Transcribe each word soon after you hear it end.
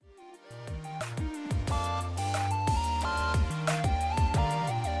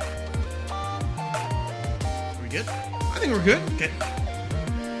think we're good. Okay.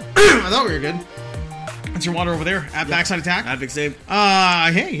 I thought we were good. That's your water over there at Backside Attack. Advic save.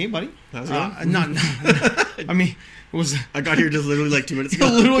 Hey, buddy. How's it going? No. I mean, it was. I got here just literally like 2 minutes ago.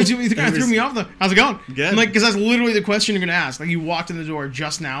 Literally, you kind of threw me off. How's it going? Good. I'm like, because that's literally the question you're going to ask. Like, you walked in the door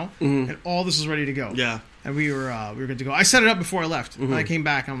just now, and all this was ready to go. Yeah. And we were good to go. I set it up before I left. And I came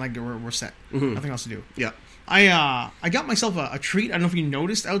back, and I'm like, we're set. Nothing else to do. Yeah. I got myself a treat. I don't know if you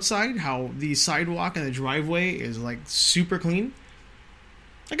noticed outside how the sidewalk and the driveway is like super clean.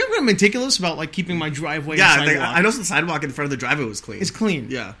 Like, I'm kind of meticulous about like keeping my driveway. Yeah, and sidewalk. I noticed the sidewalk in front of the driveway was clean. It's clean.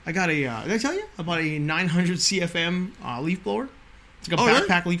 Yeah. I got a. Did I tell you about a 900 CFM leaf blower? It's like a really?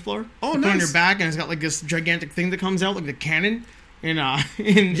 backpack leaf blower. Oh, you put it on nice. your back, and it's got like this gigantic thing that comes out, like the cannon. In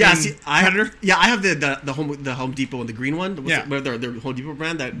Yeah, see, I Predator. have the Home Depot and the green one. Yeah. Their Home Depot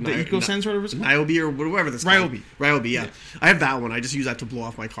brand that The EcoSense or whatever it's called. Niobe or whatever this Ryobi. Ryobi, yeah. I have that one. I just use that to blow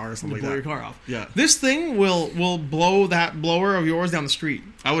off my car or something like blow that. your car off. Yeah. This thing will blow that blower of yours down the street.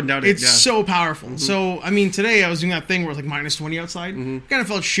 I wouldn't doubt it. It's yeah. so powerful. So, I mean, today I was doing that thing where it's like minus 20 outside. Kind of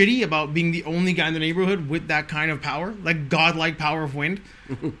felt shitty about being the only guy in the neighborhood with that kind of power, like godlike power of wind.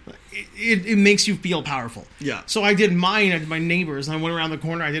 It makes you feel powerful. Yeah. So I did mine. I did my neighbors, and I went around the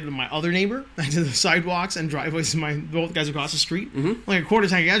corner. I did my other neighbor. I did the sidewalks and driveways of both guys across the street. Like a quarter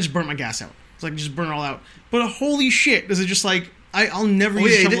tank. I just burnt my gas out. It's like just burn it all out. But holy shit, is it just like I'll never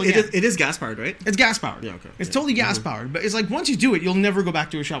use a shovel again. It is gas powered, right? It's gas powered. Yeah, okay. It's totally gas powered, but it's like once you do it, you'll never go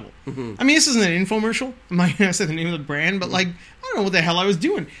back to a shovel. I mean, this isn't an infomercial. I'm not gonna say the name of the brand, but like I don't know what the hell I was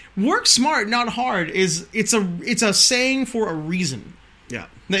doing. Work smart, not hard. It's a saying for a reason. Yeah.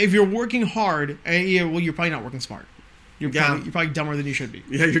 Now, if you're working hard, you're probably not working smart. You're probably dumber than you should be.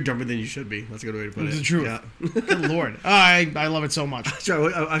 Yeah, you're dumber than you should be. That's a good way to put it. It's the truth. Yeah. Good lord, I love it so much. I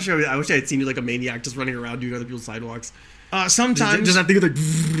wish I had seen you like a maniac just running around doing other people's sidewalks. Sometimes Just that thing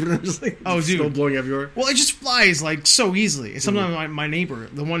like just like Oh, dude. snow blowing everywhere. Well, it just flies like so easily. Sometimes my neighbor,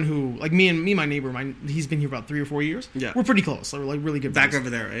 the one who like me, my neighbor, he's been here about 3 or 4 years. Yeah. We're pretty close. We're like really good Back buddies. over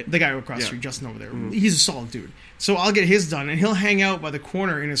there, right? The guy across the Yeah. street, Justin over there. He's a solid dude. So I'll get his done, and he'll hang out by the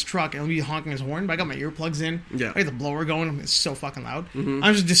corner in his truck, and he'll be honking his horn. But I got my earplugs in. Yeah. I got the blower going. It's so fucking loud.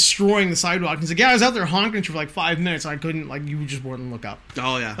 I'm just destroying the sidewalk. And he's like, yeah, I was out there honking for like 5 minutes. I couldn't, like, you just wouldn't look up.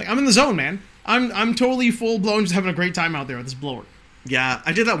 Oh yeah. Like, I'm in the zone, man. I'm totally full blown, just having a great time out there with this blower. Yeah,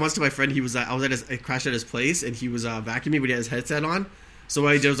 I did that once to my friend. He was I crashed at his place, and he was vacuuming, but he had his headset on. So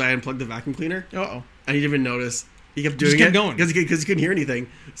what I did was I unplugged the vacuum cleaner, Uh-oh. and he didn't even notice. He kept Just doing kept it going. because he couldn't hear anything.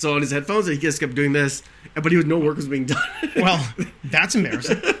 So on his headphones, he just kept doing this, but no work was being done. Well, that's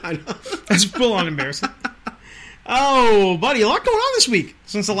embarrassing. I know. That's full on embarrassing. Oh, buddy, a lot going on this week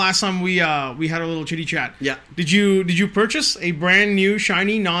since the last time we had a little chitty chat. Yeah. Did you purchase a brand new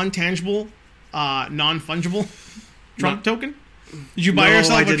shiny non-tangible non-fungible Trump token? Did you buy No,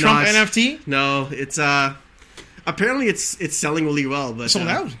 yourself I a did Trump not. NFT? No, it's apparently it's selling really well, but Sold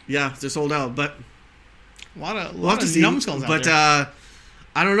out? Yeah, they're sold out, but A lot we'll have to of see. numbskulls out But there.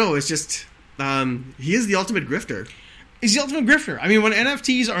 I don't know. It's just he is the ultimate grifter. He's the ultimate grifter. I mean, when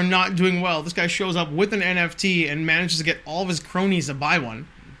NFTs are not doing well, this guy shows up with an NFT and manages to get all of his cronies to buy one.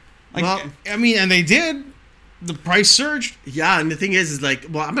 Like, Well- I mean, and they did. The price surged. Yeah, and the thing is like,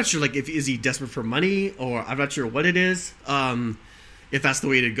 well, I'm not sure, like, is he desperate for money, or I'm not sure what it is. If that's the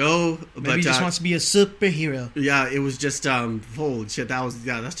way to go, Maybe but he just wants to be a superhero. yeah, it was just holy shit.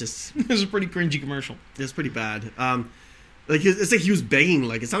 That's just This is a pretty cringy commercial. it's pretty bad. Like it's like he was begging,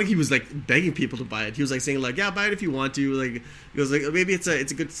 like it's not like he was like begging people to buy it. He was like saying like, yeah, buy it if you want to. Like he was like, maybe it's a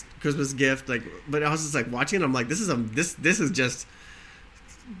good Christmas gift. Like, but I was just like watching it, I'm like, this is just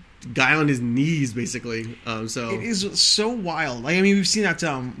guy on his knees basically. So It is so wild. Like, I mean, we've seen that.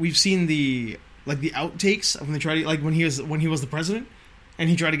 We've seen the outtakes of when they tried to, like when he was the president, and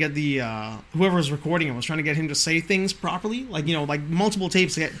he tried to get the whoever was recording him was trying to get him to say things properly, like, you know, like multiple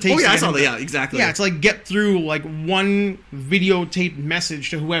tapes. oh yeah, I saw that. Yeah, exactly. Yeah, to like get through like one videotaped message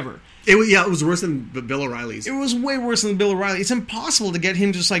to whoever. It was worse than Bill O'Reilly's. It was way worse than Bill O'Reilly. It's impossible to get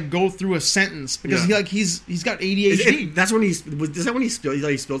him to just like go through a sentence because Yeah. he's got ADHD. That's when is that when he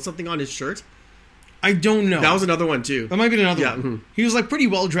spilled something on his shirt? I don't know. That was another one too. That might be another Yeah, one. mhm. He was like pretty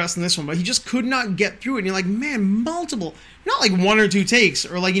well dressed in this one, but he just could not get through it. And you're like, man, multiple, not like 1 or 2 takes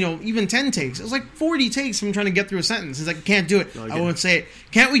or like, you know, even 10 takes. It was like 40 takes from trying to get through a sentence. He's like, I can't do it. No, I I get it. won't say it.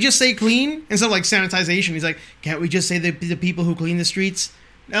 Can't we just say clean instead of like sanitization? He's like, can't we just say the people who clean the streets?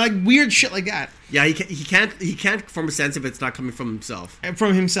 And like weird shit like that. Yeah, he can't form a sense if it's not coming from himself. And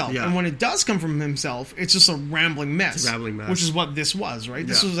from himself. Yeah. And when it does come from himself, it's just a rambling mess. It's a rambling mess. Which is what this was, right?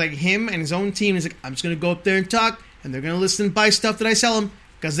 This Yeah. was like him and his own team. He's like, I'm just going to go up there and talk, and they're going to listen and buy stuff that I sell them,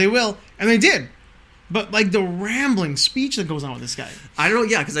 because they will. And they did. But like the rambling speech that goes on with this guy. I don't know,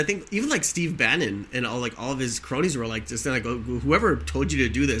 yeah, because I think even like Steve Bannon and all of his cronies were like, just like, whoever told you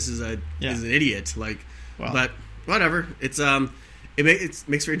to do this is an idiot. Like, but whatever. It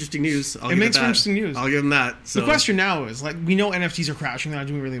makes for interesting news. It makes for interesting news. I'll give them that. So. The question now is, like, we know NFTs are crashing; they're not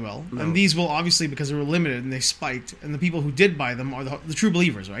doing really well, and these will obviously, because they were limited and they spiked, and the people who did buy them are the true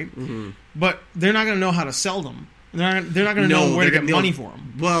believers, right? Mm-hmm. But they're not going to know how to sell them. They're not going to know where to get money for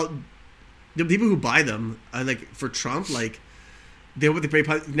them. Well, the people who buy them, like for Trump, like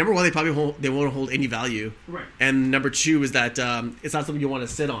number one, they won't hold any value, right? And number two is that it's not something you want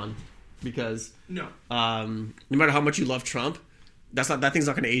to sit on, because no matter how much you love Trump, that thing's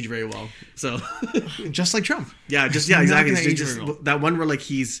not going to age very well. So just like Trump, exactly. That one where like I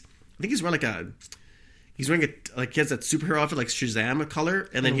think he's wearing he's wearing he has that superhero outfit like Shazam color,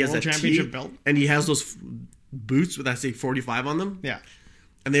 and then he has that championship belt, and he has those boots with that say 45 on them. Yeah.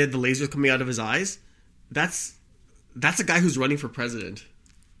 And they had the lasers coming out of his eyes. That's a guy who's running for president.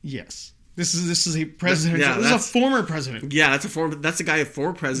 Yes, this is a president. This is a former president. Yeah, that's a guy, a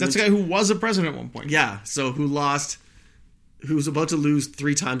former president. That's a guy who was a president at one point. Yeah, so who was about to lose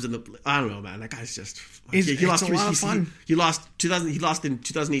 3 times in the. I don't know, man. That guy's just. He lost a lot of fun. He lost 2000. He lost in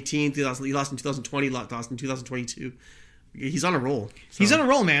 2018. He lost in 2020. Lost in 2022. He's on a roll. So. He's on a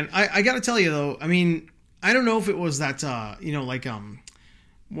roll, man. I got to tell you though. I mean, I don't know if it was that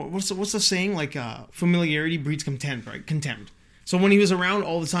what's the saying? Like, familiarity breeds contempt, right? Contempt. So when he was around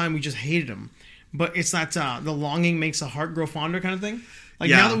all the time, we just hated him. But it's that the longing makes the heart grow fonder kind of thing. Like,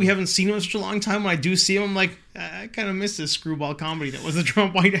 now that we haven't seen him in such a long time, when I do see him, I'm like, I kind of miss this screwball comedy that was the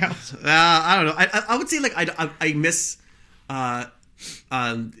Trump White House. I don't know. I would say, like, I miss... well,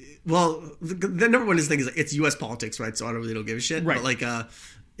 the number one thing is like, it's U.S. politics, right? So I don't give a shit. Right. But, like, but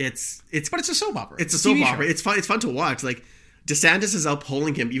it's a soap opera. It's a soap opera. It's fun to watch. Like, DeSantis is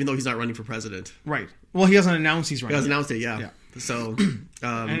outpolling him, even though he's not running for president. Right. Well, he hasn't announced he's running. He hasn't announced it, yeah. So,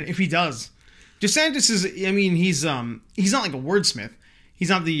 and if he does, DeSantis is. I mean, he's not like a wordsmith. He's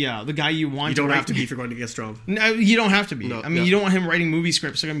not the guy you want. You don't have to be if you're going against Trump. No, you don't have to be. No, I mean, you don't want him writing movie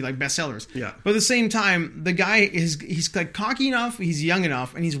scripts that are going to be like bestsellers. Yeah. But at the same time, the guy he's like cocky enough, he's young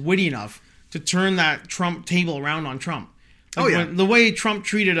enough, and he's witty enough to turn that Trump table around on Trump. Like the way Trump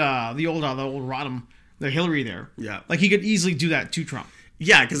treated the old Rodham, the Hillary there. Yeah. Like, he could easily do that to Trump.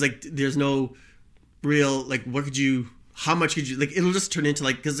 Yeah, because like there's no real like how much could you like? It'll just turn into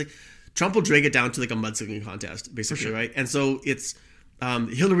like, because like Trump will drag it down to like a mudslinging contest basically, sure. Right? And so it's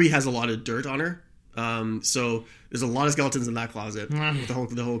Hillary has a lot of dirt on her. So there's a lot of skeletons in that closet with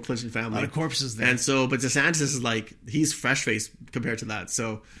the whole Clinton family. A lot of corpses there. And so, but DeSantis is like, he's fresh faced compared to that.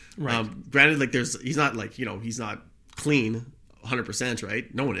 So, right. Granted, like he's not like, he's not clean 100%,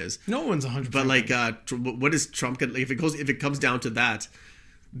 right? No one is. No one's 100%. But like, what is Trump gonna, like, if it comes down to that,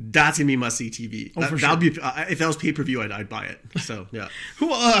 that's gonna be must see TV. For sure. That'll be if that was pay per view, I'd buy it. So yeah.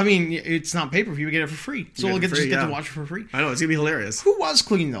 I mean, it's not pay per view; we get it for free, so we'll get to watch it for free. I know, it's gonna be hilarious. Who was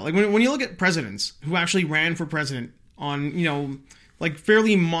clean though? Like when you look at presidents who actually ran for president on like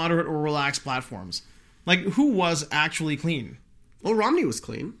fairly moderate or relaxed platforms, like who was actually clean? Well, Romney was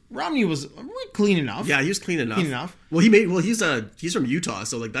clean. Romney was clean enough. Yeah, he was clean enough. Well, he's from Utah,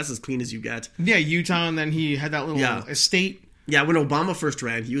 so like that's as clean as you get. Yeah, Utah, and then he had that little estate. Yeah, when Obama first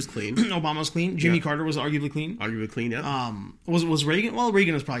ran, he was clean. Obama was clean. Jimmy Carter was arguably clean. Yeah. Was Reagan? Well,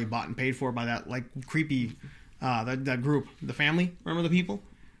 Reagan was probably bought and paid for by that like creepy that group, the family. Remember the people,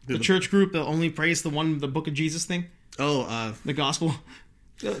 the church group that only prays the Book of Jesus thing. Oh, the gospel.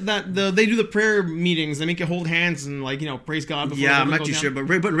 They do the prayer meetings. They make you hold hands and praise God. Before I'm not too sure, but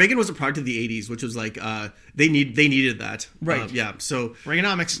Reagan was a product of the '80s, which was like they needed that, right? So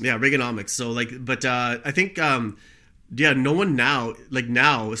Reaganomics. Yeah, Reaganomics. So but I think no one now,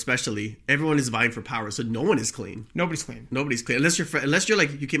 especially, everyone is vying for power, so no one is clean. Nobody's clean unless you're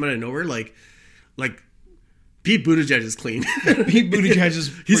like you came out of nowhere like Pete Buttigieg is clean. Pete Buttigieg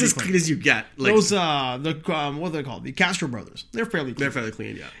is he's as clean as you get. Like, those what are they called? The Castro brothers. They're fairly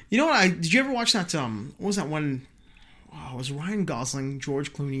clean. Yeah. You know what? Did you ever watch that? What was that one? Oh, it was Ryan Gosling,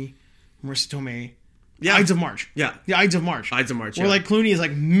 George Clooney, Marissa Tomei. Yeah. Ides of March. Yeah. The Ides of March. Where like Clooney is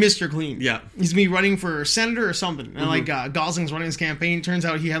like Mr. Clean. Yeah. He's gonna be running for senator or something. And like Gosling's running his campaign. Turns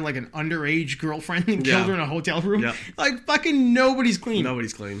out he had like an underage girlfriend and killed her in a hotel room. Yeah. Like fucking nobody's clean.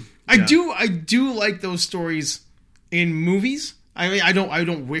 Nobody's clean. I do like those stories in movies. I mean, I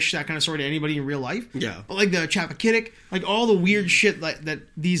don't wish that kind of story to anybody in real life. Yeah. But like the Chappaquiddick, like all the weird shit that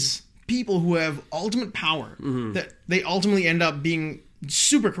these people who have ultimate power, that they ultimately end up being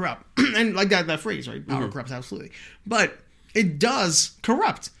super corrupt. And like that phrase, right? Power corrupts, absolutely. But it does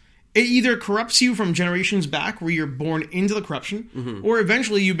corrupt. It either corrupts you from generations back where you're born into the corruption, or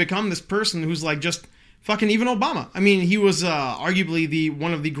eventually you become this person who's like just Fucking even Obama. I mean, he was arguably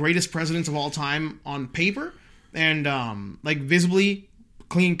one of the greatest presidents of all time on paper, and like visibly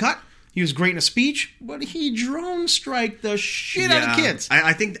clean cut. He was great in a speech, but he drone strike the shit out of kids.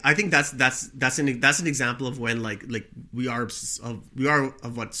 I think that's an example of when like we are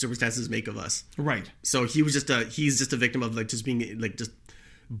of what circumstances make of us. Right. So he's just a victim of like just being like just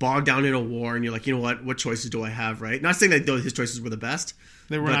bogged down in a war, and you're like, you know what choices do I have, right? Not saying that his choices were the best.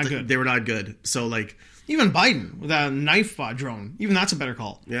 They were not good. They were not good. So like even Biden with that knife drone, even that's a better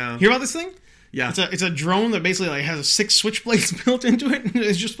call. Yeah. Hear about this thing? Yeah. It's a drone that basically like has 6 switchblades built into it, and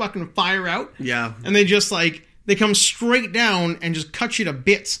it's just fucking fire out. Yeah. And they just like they come straight down and just cut you to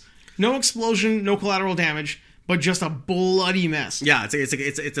bits. No explosion, no collateral damage, but just a bloody mess. Yeah,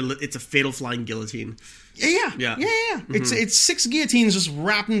 it's a fatal flying guillotine. Yeah. Mm-hmm. It's 6 guillotines just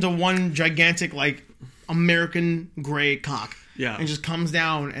wrapped into one gigantic like American gray cock. Yeah. And just comes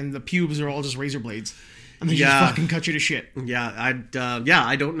down, and the pubes are all just razor blades, and they just fucking cut you to shit. Yeah,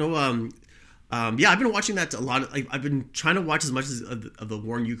 I don't know. I've been watching that a lot. I've been trying to watch as much as of the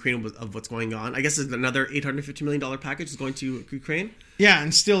war in Ukraine of what's going on. I guess another $850 million package is going to Ukraine. Yeah,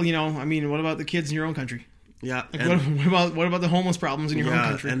 and still, I mean, what about the kids in your own country? Yeah, like, what about the homeless problems in your own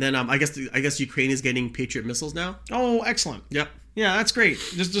country? And then I guess Ukraine is getting Patriot missiles now. Oh, excellent. Yep. Yeah, that's great.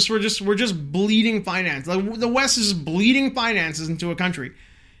 We're just bleeding finance. Like the West is bleeding finances into a country,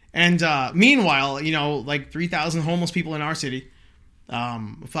 and meanwhile, like 3,000 homeless people in our city. I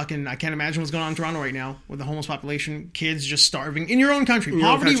can't imagine what's going on in Toronto right now with the homeless population, kids just starving in your own country.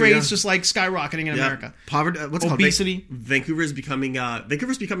 Poverty rates just like skyrocketing in America. Poverty, what's obesity. Vancouver's becoming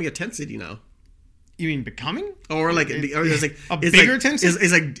a tent city now. You mean becoming? Or like it's like a bigger tent city?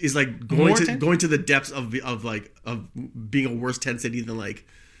 Is like going to the depths of being a worse tent city than like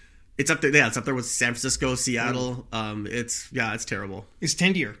it's up there. Yeah, it's up there with San Francisco, Seattle. It's terrible. It's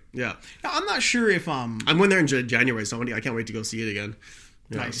tendier. Yeah. Now, I'm not sure if I'm going there in January, so I can't wait to go see it again.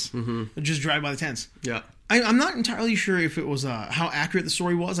 Yeah. Nice. Mm-hmm. Just drive by the tents. Yeah. I'm not entirely sure if it was how accurate the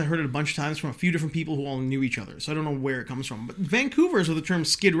story was. I heard it a bunch of times from a few different people who all knew each other, so I don't know where it comes from. But Vancouver is where the term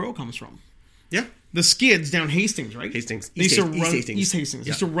Skid Row comes from. Yeah. The skids down Hastings, right? Hastings. East Hastings. Yeah.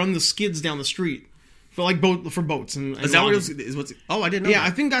 Used to run the skids down the street for boats and is that what it is? What's? Oh, I didn't know. Yeah, that.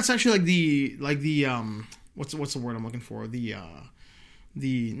 I think that's actually like the what's the word I'm looking for? The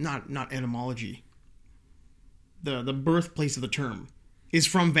not etymology. The birthplace of the term is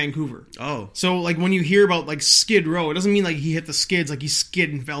from Vancouver. Oh. So like when you hear about like Skid Row, it doesn't mean like he hit the skids, like he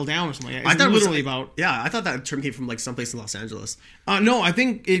skid and fell down or something like that. It's literally about. Yeah, I thought that term came from like someplace in Los Angeles. No, I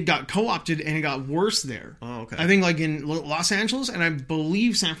think it got co-opted and it got worse there. Oh, okay. I think like in Los Angeles and I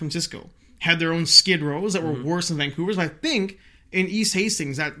believe San Francisco had their own Skid Rows that were worse than Vancouver's. But I think in East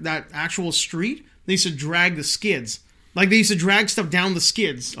Hastings, that actual street, they used to drag the skids. Like they used to drag stuff down the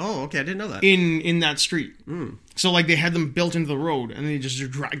skids. Oh, okay, I didn't know that. In that street. Mm. So like they had them built into the road and they just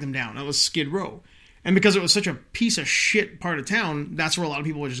dragged them down. That was Skid Row. And because it was such a piece of shit part of town, that's where a lot of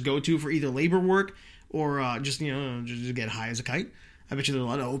people would just go to for either labor work or just get high as a kite. I bet you there's a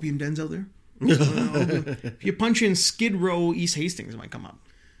lot of opium dens out there. If you punch in Skid Row, East Hastings, it might come up.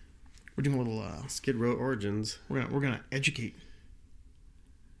 We're doing a little Skid Row origins. We're gonna educate.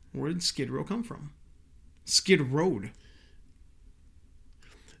 Where did Skid Row come from? Skid Road.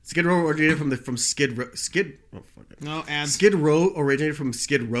 Skid Row originated from Skid. Oh fuck it. No, ads. Skid Row originated from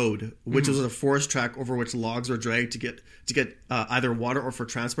Skid Road, which was a forest track over which logs were dragged to get either water or for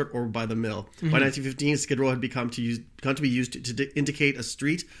transport or by the mill. By 1915, Skid Row had become to be used to indicate a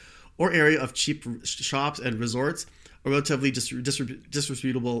street or area of cheap shops and resorts, a relatively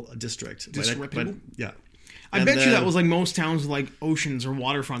disreputable district. Disreputable? Yeah. I bet you that was like most towns with like oceans or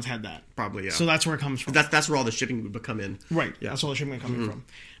waterfronts had that. Probably, yeah. So that's where it comes from. That's where all the shipping would come in. Right. Yeah. That's all the shipping coming from.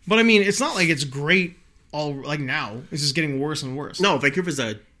 But I mean, it's not like it's great all like now. It's just getting worse and worse. No, Vancouver's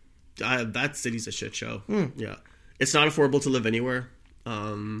that city's a shit show. Yeah. It's not affordable to live anywhere.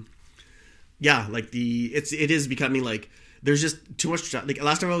 Yeah, like it is becoming like there's just too much. Like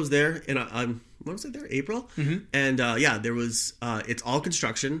last time I was there in what was it there? April. And there was it's all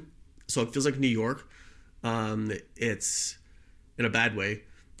construction, so it feels like New York. It's in a bad way,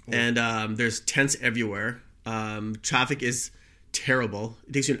 and there's tents everywhere. Traffic is terrible.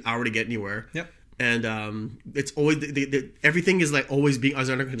 It takes you an hour to get anywhere. Yep. And it's always everything is like always being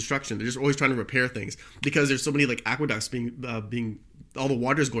under construction. They're just always trying to repair things because there's so many like aqueducts being all the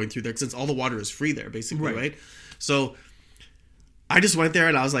water is going through there since all the water is free there basically, right? So I just went there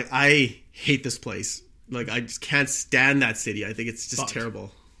and I was like, I hate this place. Like I just can't stand that city. I think it's just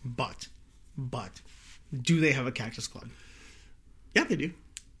terrible. But do they have a Cactus Club? Yeah, they do.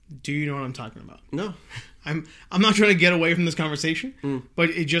 Do you know what I'm talking about? No. I'm not trying to get away from this conversation,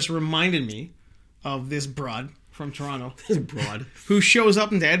 but it just reminded me of this broad from Toronto Broad. who shows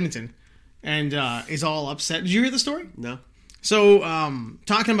up into Edmonton and is all upset. Did you hear the story? No. So,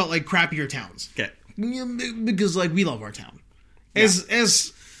 talking about like crappier towns. Okay. Because like we love our town. As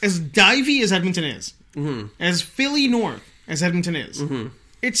divey as Edmonton is, as Philly North as Edmonton is,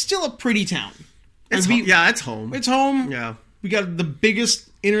 it's still a pretty town. It's it's home. It's home. Yeah. We got the biggest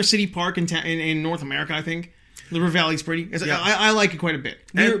inner city park in North America, I think. The River Valley's pretty. I like it quite a bit.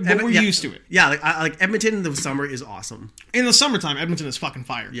 We're used to it. Yeah, like Edmonton in the summer is awesome. In the summertime, Edmonton is fucking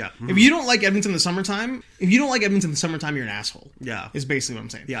fire. Yeah. If you don't like Edmonton in the summertime, you're an asshole. Yeah. Is basically what I'm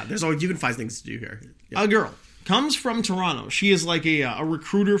saying. Yeah, you can find things to do here. Yeah. A girl comes from Toronto. She is like a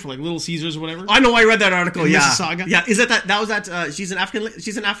recruiter for like Little Caesars or whatever. I know. I read that article. In yeah. Mississauga. Yeah. Is that was that? She's an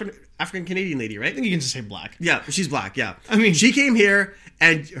African Canadian lady, right? I think you can just say black. Yeah, she's black. Yeah. I mean, she came here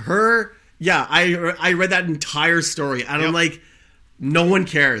and her. Yeah, I read that entire story and I'm like, no one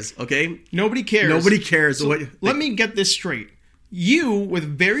cares. Okay. Nobody cares. Nobody cares. So let me get this straight. You, with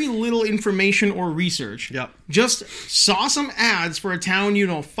very little information or research, just saw some ads for a town you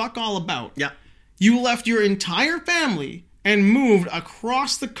know fuck all about. Yeah. You left your entire family and moved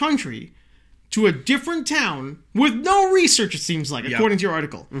across the country to a different town with no research, it seems like, according to your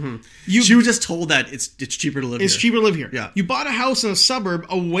article. She was just told that it's cheaper to live here. It's cheaper to live here. Yeah. You bought a house in a suburb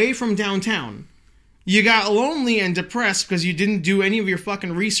away from downtown. You got lonely and depressed because you didn't do any of your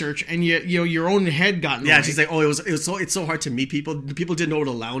fucking research, and your own head got in the way. She's like, it's so hard to meet people. People didn't know what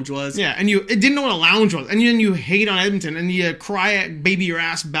a lounge was. Yeah, and it didn't know what a lounge was, and then you hate on Edmonton, and you cry at baby your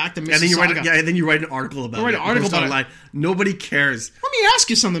ass back to Mississauga. And then you write an article about it. Nobody cares. Let me ask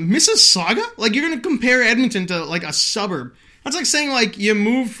you something. Mississauga? Like, you're gonna compare Edmonton to like a suburb? That's like saying like you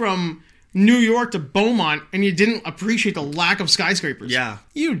moved from New York to Beaumont and you didn't appreciate the lack of skyscrapers. Yeah.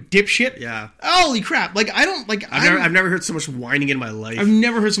 You dipshit. Yeah. Holy crap. Like, I don't, like... I've never heard so much whining in my life. I've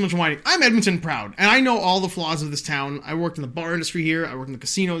never heard so much whining. I'm Edmonton proud, and I know all the flaws of this town. I worked in the bar industry here. I worked in the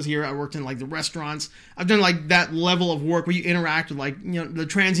casinos here. I worked in, like, the restaurants. I've done, like, that level of work where you interact with, like, you know, the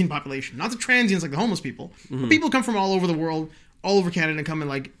transient population. Not the transients like the homeless people, but people come from all over the world, all over Canada, and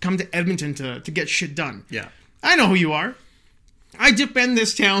come to Edmonton to get shit done. Yeah. I know who you are. I defend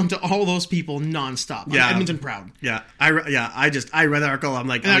this town to all those people nonstop. I'm Edmonton proud. Yeah, I read the article. I'm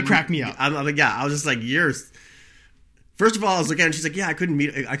like, and that cracked me up. I'm like, I was just like, First of all, I was looking at it, and she's like, I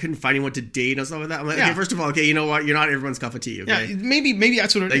couldn't find anyone to date and stuff like that. I'm like, okay, first of all, okay, you know what? You're not everyone's cup of tea, okay? Yeah, maybe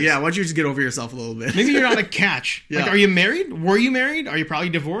that's what it is. Yeah, why don't you just get over yourself a little bit? Maybe you're not a catch. Like, are you married? Were you married? Are you probably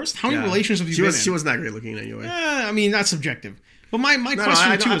divorced? How many relationships have you been in? She wasn't that great looking anyway. I mean, that's subjective. But my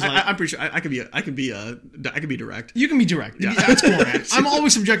question too is like, I'm pretty sure I could be direct. You can be direct. Yeah. That's cool, man. I'm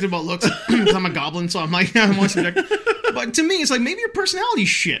always subjective about looks because I'm a goblin, so I'm like, I'm always subjective. But to me, it's like maybe your personality's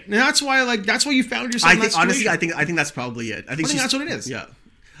shit, and that's why you found yourself. Honestly, I think that's probably it. I think that's what it is. Yeah.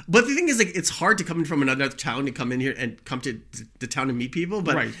 But the thing is, like, it's hard to come in from another town to come in here and come to the town and meet people.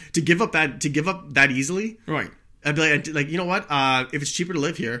 But to give up that easily, right? I'd be like, you know what? If it's cheaper to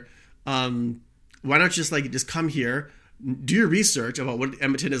live here, why not just come here, do your research about what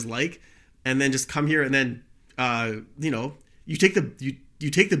Edmonton is like, and then just come here and then you take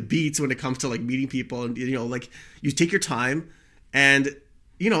the beats when it comes to like meeting people, and like you take your time, and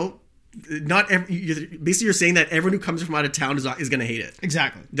basically you're saying that everyone who comes from out of town is going to hate it.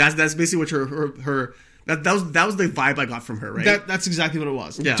 Exactly. That's basically what that was the vibe I got from her, right? That's exactly what it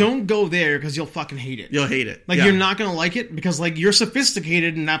was. Yeah. Don't go there because you'll fucking hate it. You'll hate it. Like, you're not going to like it because, like, you're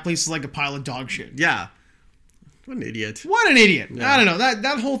sophisticated and that place is like a pile of dog shit. Yeah. What an idiot. What an idiot. Yeah. I don't know.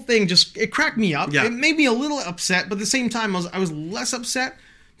 That whole thing it cracked me up. Yeah. It made me a little upset, but at the same time, I was less upset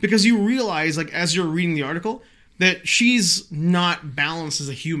because you realize, like, as you're reading the article, that she's not balanced as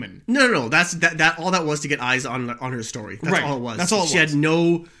a human. No. That's all that was to get eyes on her story. That's all it was. That's all it was. She had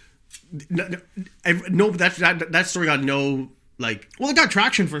no, that story got no, like... Well, it got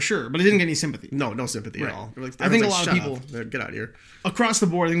traction for sure, but it didn't get any sympathy. No sympathy at all. I think a lot of people... Get out of here. Across the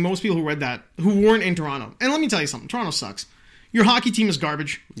board, I think most people who read that, who weren't in Toronto... And let me tell you something. Toronto sucks. Your hockey team is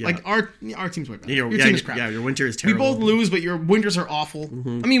garbage. Yeah. Like, our team's way better. Your team is crap. Yeah, your winter is terrible. We both lose, but your winters are awful.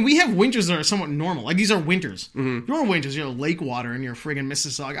 Mm-hmm. I mean, we have winters that are somewhat normal. Like, these are winters. Mm-hmm. Your winters, you're lake water in your friggin'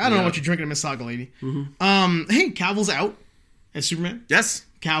 Mississauga. I don't know what you're drinking in Mississauga, lady. Mm-hmm. Hey, Cavill's out as Superman. Yes.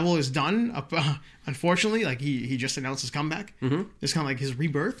 Cavill is done. Unfortunately, like, he just announced his comeback. Mm-hmm. It's kind of like his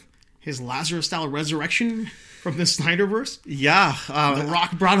rebirth. His Lazarus-style resurrection from the Snyderverse. Yeah. The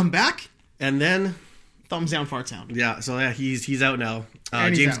Rock brought him back. And then... Thumbs down, fart sound. Yeah, so he's out now.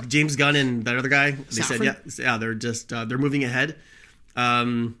 James Gunn and that other guy, they Safran? said they're just they're moving ahead.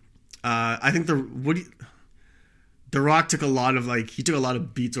 I think the Rock took a lot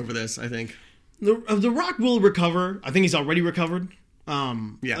of beats over this. I think the Rock will recover. I think he's already recovered.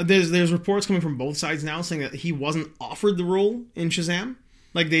 Yeah. There's reports coming from both sides now saying that he wasn't offered the role in Shazam.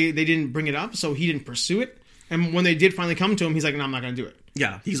 Like they didn't bring it up, so he didn't pursue it. And when they did finally come to him, he's like, "No, I'm not going to do it."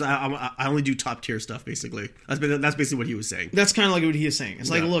 Yeah, I only do top tier stuff, basically. That's basically what he was saying. That's kind of like what he is saying. It's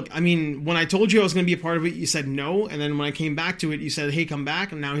like, look, I mean, when I told you I was going to be a part of it, you said no, and then when I came back to it, you said, "Hey, come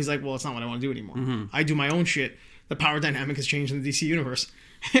back," and now he's like, "Well, it's not what I want to do anymore. I do my own shit. The power dynamic has changed in the DC universe,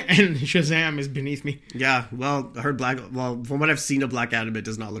 and Shazam is beneath me." Yeah, well, I heard from what I've seen of Black Adam, it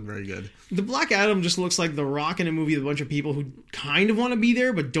does not look very good. The Black Adam just looks like The Rock in a movie with a bunch of people who kind of want to be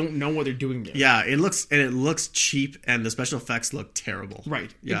there, but don't know what they're doing there. Yeah, it looks cheap, and the special effects look terrible.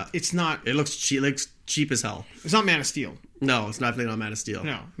 Right. Yeah. It's not... It looks cheap as hell. It's not Man of Steel. No, it's definitely not Man of Steel.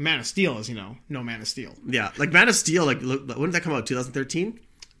 No. Man of Steel is, no Man of Steel. Yeah, like Man of Steel, like, when did that come out? 2013?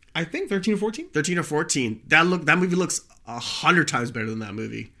 I think 13 or 14? 13 or 14. That movie looks 100 times better than that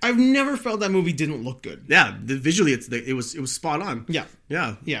movie. I've never felt that movie didn't look good. Yeah, visually it was spot on. Yeah.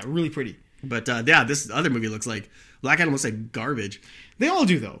 Yeah. Yeah, really pretty. But yeah, this other movie looks like Black Adam looks like garbage. They all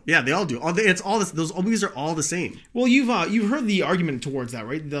do, though. Yeah, they all do. Those movies are all the same. Well, you've heard the argument towards that,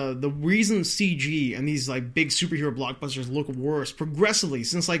 right? The reason CG and these like big superhero blockbusters look worse progressively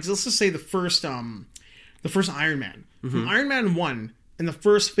since, like, let's just say the first Iron Man, from Iron Man 1 in the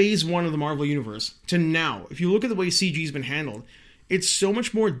first phase 1 of the Marvel Universe to now, if you look at the way CG's been handled, it's so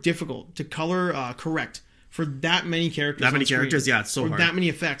much more difficult to color correct for that many characters. That many characters, yeah, it's so hard. That many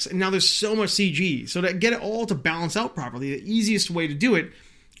effects. And now there's so much CG. So to get it all to balance out properly, the easiest way to do it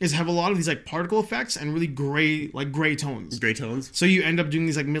is have a lot of these like particle effects and really gray tones. Gray tones. So you end up doing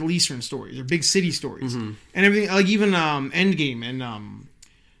these like Middle Eastern stories or big city stories. And everything, like even Endgame and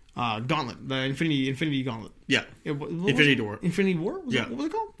Gauntlet, the Infinity Gauntlet. Yeah. Infinity War. Infinity War? Yeah. What was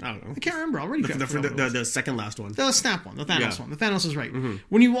it called? I don't know. I can't remember already. The second last one. The Snap one. The Thanos one. The Thanos is right.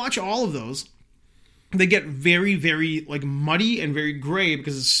 When you watch all of those, they get very, very like muddy and very gray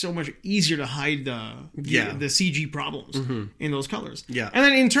because it's so much easier to hide the CG problems in those colors. Yeah. And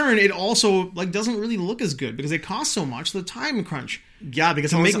then in turn, it also like doesn't really look as good because it costs so much. The time crunch. Yeah,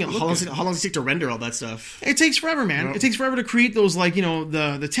 because how long does it take to render all that stuff? It takes forever, man. Well, it takes forever to create those, like,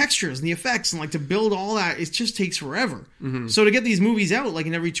 the textures and the effects and, like, to build all that. It just takes forever. So to get these movies out, like,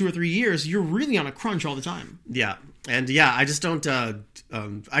 in every 2 or 3 years, you're really on a crunch all the time. Yeah. And, yeah, I just don't, it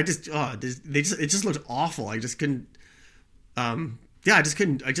just looked awful. I just couldn't, I just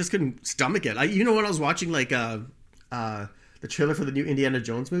couldn't stomach it. When I was watching, like, the trailer for the new Indiana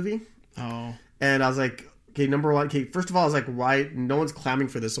Jones movie? Oh. And I was like, okay, number one, first of all, I was like, why? No one's clamoring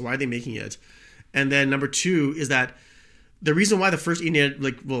for this, so why are they making it? And then number two is that the reason why the first Indiana,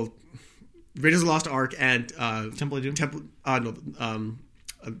 Raiders of the Lost Ark and Temple of Doom?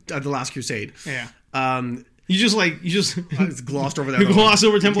 The Last Crusade. Yeah. You just glossed over that. You glossed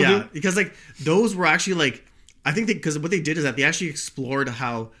over Temple of Doom? Yeah, because like those were actually like, I think because what they did is that they actually explored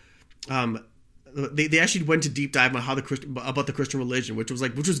how they actually went to deep dive on about the Christian religion, which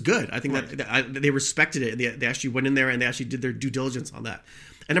was good. I think that they respected it, and they actually went in there and they actually did their due diligence on that.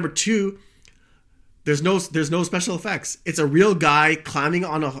 And number two, there's no special effects. It's a real guy climbing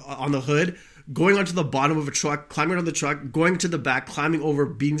on the hood, going onto the bottom of a truck, climbing on the truck, going to the back, climbing over,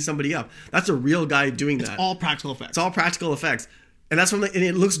 beating somebody up. That's a real guy doing that. It's all practical effects. It's all practical effects, and that's and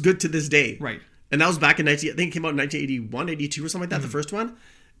it looks good to this day. Right. And that was back in I think it came out in 1981, 82 or something like that. The first one.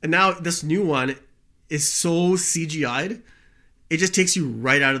 And now this new one is so CGI'd, it just takes you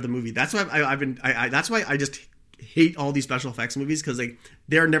right out of the movie. That's why that's why I just hate all these special effects movies, because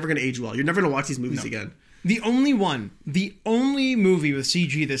they're never going to age well. You're never going to watch these movies again. The only movie with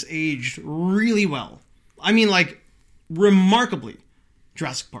CG that's aged really well, I mean, like, remarkably,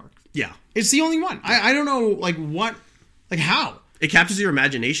 Jurassic Park. Yeah. It's the only one. I don't know, how? It captures your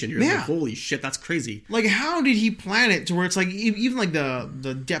imagination. You're like, holy shit, that's crazy. Like, how did he plan it to where it's like, even like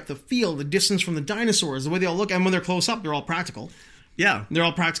the depth of field, the distance from the dinosaurs, the way they all look, and when they're close up, they're all practical. Yeah. They're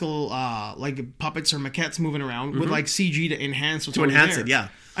all practical, like puppets or maquettes moving around with like CG to enhance what's already there. It, yeah.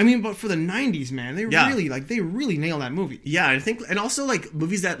 I mean, but for the 90s, man, they really nailed that movie. Yeah, I think, and also like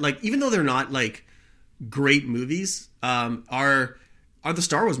movies that like, even though they're not like great movies, are the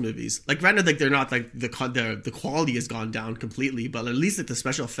Star Wars movies. Like, granted, like they're not like the quality has gone down completely, but at least like the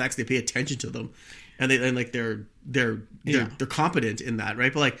special effects, they pay attention to them, and they're competent in that,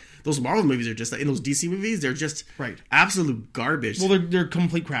 right? But like those Marvel movies are just like, in those DC movies, they're just absolute garbage. Well, they're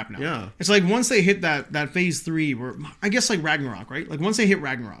complete crap now. Yeah, it's like once they hit that phase 3, where I guess like Ragnarok, right? Like once they hit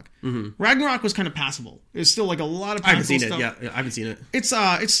Ragnarok, Ragnarok was kind of passable. It's still like a lot of. I haven't seen it. Yeah, I haven't seen it. It's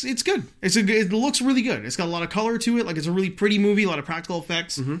good. It looks really good. It's got a lot of color to it. Like, it's a really pretty movie. A lot of practical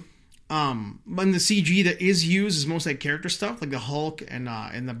effects. But the CG that is used is mostly like character stuff, like the Hulk and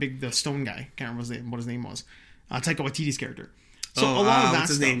the stone guy. Can't remember what his name was. Taika Waititi's character. So a lot of that what's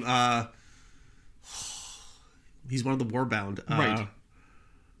his stuff. name? He's one of the Warbound. Right.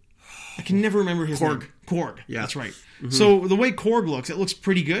 I can never remember his Korg. name. Korg. Yeah. That's right. So the way Korg looks, it looks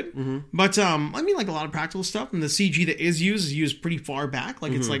pretty good. But I mean, like a lot of practical stuff, and the CG that is used pretty far back.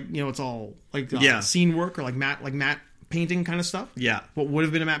 Like it's like it's all like scene work or like matte painting kind of stuff. Yeah. What would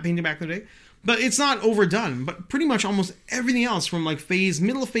have been a matte painting back in the day. But it's not overdone. But pretty much almost everything else from like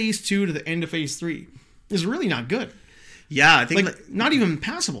middle of phase 2 to the end of phase 3 is really not good. Yeah, I think Like not even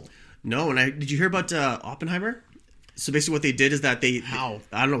passable. no. And did you hear about Oppenheimer? So basically, what they did is that How?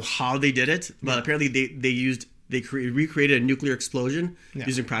 I don't know how they did it, but apparently they recreated a nuclear explosion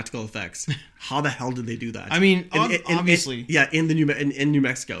using practical effects. How the hell did they do that? I mean, obviously. in New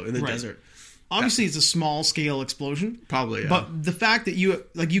Mexico in the desert. Obviously, it's a small scale explosion. Probably, yeah. But the fact that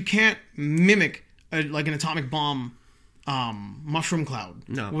you can't mimic like an atomic bomb mushroom cloud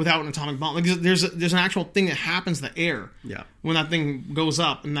without an atomic bomb. Like there's an actual thing that happens in the air. Yeah. When that thing goes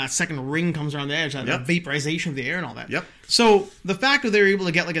up and that second ring comes around the edge, that vaporization of the air and all that. Yep. So the fact that they were able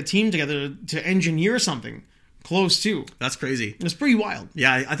to get like a team together to engineer something close to, That's crazy. it's pretty wild.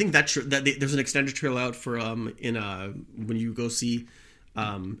 Yeah, I think there's an extended trailer out for when you go see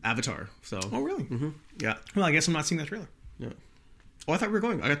Avatar. So. Oh really? Yeah. Well, I guess I'm not seeing that trailer. Yeah. Oh, I thought we were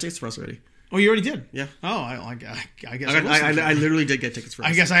going. I got tickets for us already. Oh, you already did? Yeah. Oh, I guess I literally did get tickets for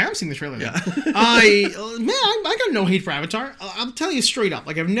us. I guess I am seeing the trailer. Yeah. I got no hate for Avatar. I'll tell you straight up.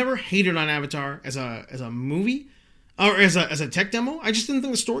 Like I've never hated on Avatar as a movie or as a tech demo. I just didn't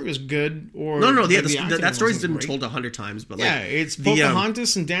think the story was good. Or No. like, Yeah, the acting that story's been wasn't great. told 100 times, but like, Yeah, it's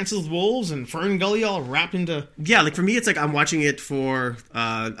Pocahontas and Dances with Wolves and Fern Gully all wrapped into. yeah, like for me, it's like I'm watching it for.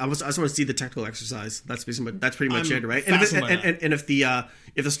 I just want to see the technical exercise. That's pretty much it, right? And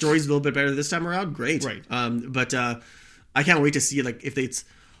if the story's a little bit better this time around, great. Right. But I can't wait to see like if it's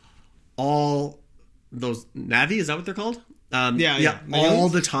all those Navi. Is that what they're called? Yeah. All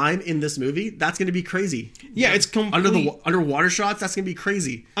the time in this movie. That's going to be crazy. Yeah, it's complete. Underwater shots. That's going to be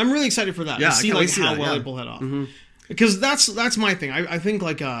crazy. I'm really excited for that. Yeah, to see I can't like wait to see how that, well yeah. they pull that off. Because that's my thing. I think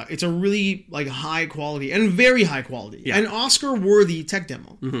like it's a really like high quality and very high quality and Oscar worthy tech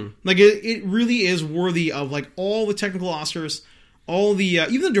demo. Like it really is worthy of like all the technical Oscars, all the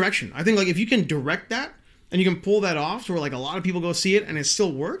even the direction. I think like if you can direct that and you can pull that off to where like a lot of people go see it and it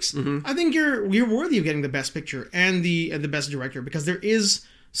still works, I think you're worthy of getting the best picture and the best director because there is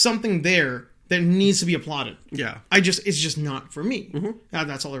something there that needs to be applauded. Yeah. it's just not for me.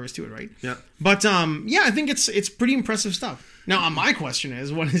 That's all there is to it, right? Yeah. But yeah, I think it's pretty impressive stuff. Now, my question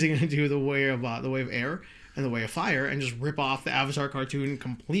is, what is he going to do the way of air and the way of fire and just rip off the Avatar cartoon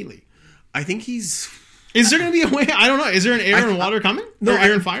completely? I think he's. Is there going to be a way? I don't know. Is there an air and water coming? No,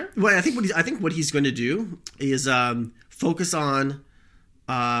 air and fire. Well, I think what he's going to do is focus on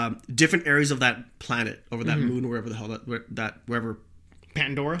different areas of that planet over that moon, wherever the hell wherever.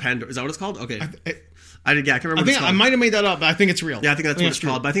 Pandora. Is that what it's called? Okay. I can't remember. I think I might have made that up, but I think it's real. Yeah, I think that's what it's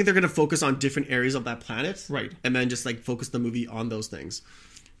called. But I think they're going to focus on different areas of that planet, right? And then just like focus the movie on those things.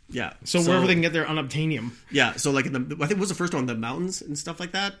 Yeah. So wherever they can get their unobtainium. Yeah. So like I think what was the first one? The mountains and stuff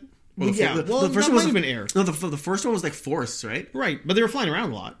like that. The first one wasn't even air. No, the first one was like forests, right? Right, but they were flying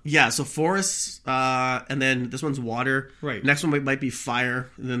around a lot. Yeah, so forests, and then this one's water. Right. Next one might be fire,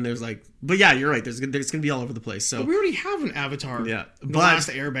 and then there's like, but yeah, you're right. There's gonna be all over the place. So but we already have an Avatar. Yeah, the Last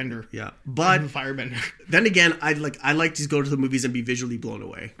Airbender. Yeah, but Firebender. Then again, I like to go to the movies and be visually blown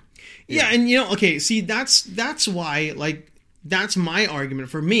away. Yeah, and okay, see that's why like that's my argument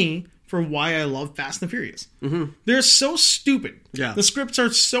for me. For why I love Fast and Furious. They're so stupid. Yeah. The scripts are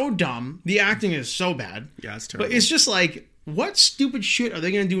so dumb. The acting is so bad. Yeah, it's terrible. But it's just like, what stupid shit are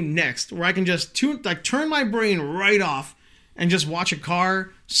they going to do next where I can just turn my brain right off and just watch a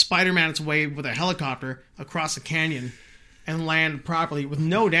car Spider-Man its way with a helicopter across a canyon and land properly with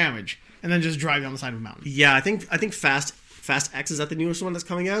no damage and then just drive down the side of a mountain. Yeah, I think Fast X, is that the newest one that's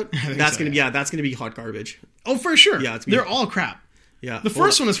coming out? That's gonna be hot garbage. Oh, for sure. Yeah, they're all crap. Yeah, the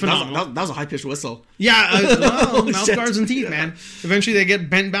first one is phenomenal. That was a high-pitched whistle. Yeah, mouth guards and teeth, man. Eventually they get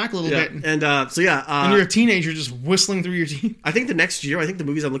bent back a little bit. And and you're a teenager just whistling through your teeth. I think the next year, the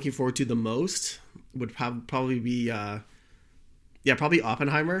movies I'm looking forward to the most would probably be, probably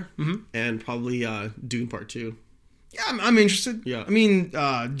Oppenheimer and probably Dune Part 2. Yeah, I'm interested. Yeah. I mean,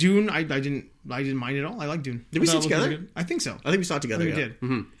 Dune, I didn't mind at all. I like Dune. Did we see it together? Really I think so. I think we saw it together. We did.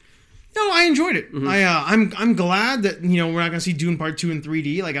 No, I enjoyed it. I'm glad that we're not going to see Dune Part 2 in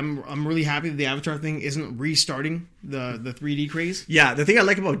 3D. Like I'm really happy that the Avatar thing isn't restarting the 3D craze. Yeah, the thing I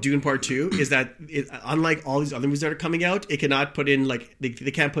like about Dune Part 2 is that unlike all these other movies that are coming out, it cannot put in like they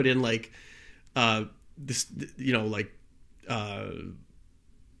can't put in like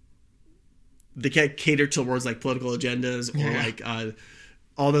they can't cater towards like political agendas or Yeah. like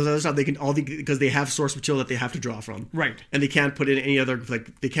all those other stuff. They can because they have source material that they have to draw from, Right. and they can't put in any other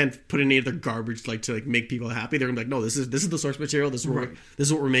they can't put in any other garbage like to like make people happy. They're gonna be like, no, this is the source material. This is what this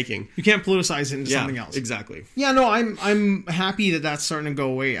is what we're making. You can't politicize it into something else. Exactly. Yeah, no, I'm happy that that's starting to go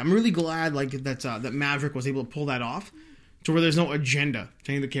away. I'm really glad like that Maverick was able to pull that off, to where there's no agenda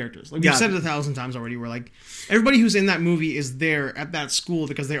to any of the characters. Like we've said it 1,000 times already. Where like everybody who's in that movie is there at that school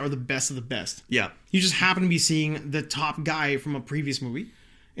because they are the best of the best. Yeah. You just happen to be seeing the top guy from a previous movie.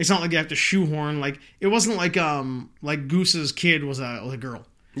 It's not like you have to shoehorn. Like it wasn't like Goose's kid was a girl.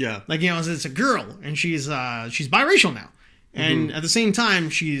 Yeah. Like, you know, it's a girl and she's biracial now. And at the same time,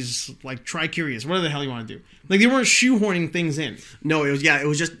 she's like tri-curious. Whatever the hell you want to do. Like they weren't shoehorning things in. No, it was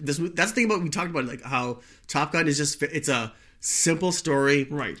just this. That's the thing about we talked about like how Top Gun is just it's a simple story.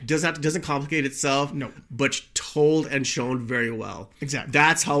 Right. Doesn't complicate itself. No. But told and shown very well. Exactly.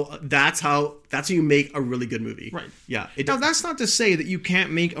 That's how you make a really good movie. Right. Yeah. Now that's not to say that you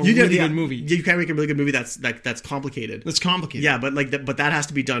can't make a really good movie. You can't make a really good movie that's complicated. That's complicated. Yeah, but but that has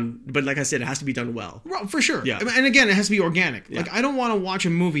to be done. But like I said, it has to be done well. Well, for sure. Yeah. And again, it has to be organic. Yeah. Like I don't want to watch a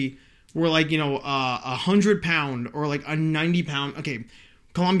movie where like, you know, 100-pound or like a 90-pound. Okay,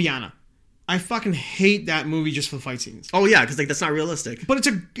 Colombiana. I fucking hate that movie just for the fight scenes. Oh yeah, because like that's not realistic. But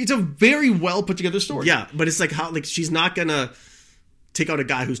it's a very well put together story. Yeah, but it's like how like she's not gonna take out a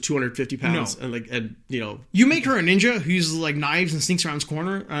guy who's 250 pounds and you know You make her a ninja who uses like knives and sneaks around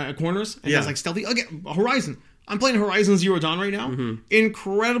corners and does like stealthy. Okay, Horizon. I'm playing Horizon Zero Dawn right now.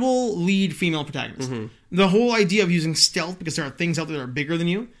 Incredible lead female protagonist. The whole idea of using stealth because there are things out there that are bigger than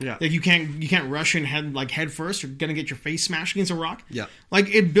you. Yeah. Like you can't rush in head first. You're gonna get your face smashed against a rock. Yeah. Like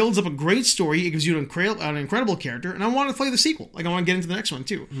it builds up a great story. It gives you an incredible character, and I want to play the sequel. Like I want to get into the next one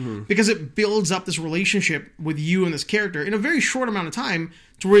too, because it builds up this relationship with you and this character in a very short amount of time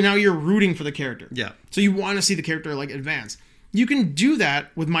to where now you're rooting for the character. Yeah. So you want to see the character like advance. You can do that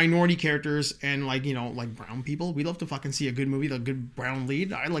with minority characters and like, you know, like brown people. We love to fucking see a good movie, a good brown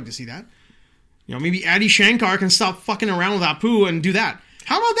lead. I'd like to see that. You know, maybe Adi Shankar can stop fucking around with Apu and do that.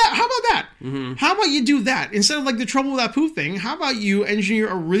 How about that? How about you do that instead of like the Trouble with Apu thing? How about you engineer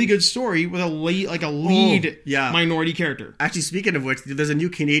a really good story with a lead minority character? Actually, speaking of which, there's a new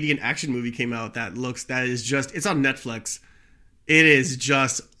Canadian action movie came out that is just it's on Netflix. It is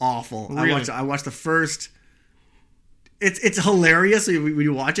just awful. Really? I watched the first. It's hilarious when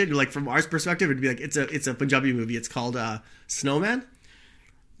you watch it. Like from our perspective, it'd be like it's a Punjabi movie. It's called Snowman.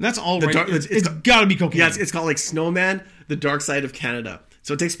 That's all right. It's got to be cocaine. Yeah, it's called like Snowman: The Dark Side of Canada.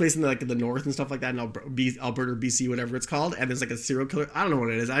 So it takes place in the north and stuff like that, in Alberta, BC, whatever it's called. And there's like a serial killer. I don't know what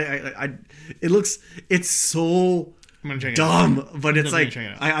it is. It's so I'm gonna check dumb, it out. but it's like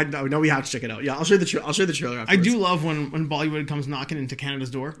check it out. I know we have to check it out. Yeah, I'll show you the trailer. Afterwards. I do love when Bollywood comes knocking into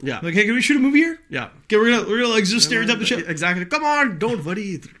Canada's door. Yeah. Like, hey, can we shoot a movie here? Yeah. Okay, we're gonna like just stereotype the shit. Exactly. Come on, don't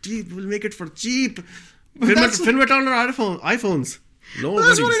worry. Cheap. We'll make it for cheap. Film that's- it on our iPhones. No, But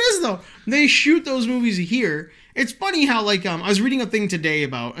that's what it is, though. They shoot those movies here. It's funny how, like, I was reading a thing today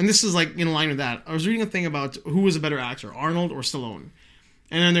about, and this is, like, in line with that. I was reading a thing about who was a better actor, Arnold or Stallone.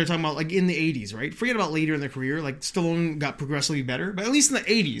 And then they're talking about, like, in the 80s, right? Forget about later in their career. Like, Stallone got progressively better. But at least in the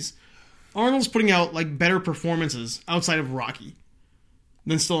 80s, Arnold's putting out, like, better performances outside of Rocky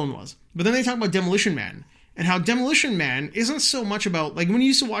than Stallone was. But then they talk about Demolition Man. And how Demolition Man isn't so much about, like, when you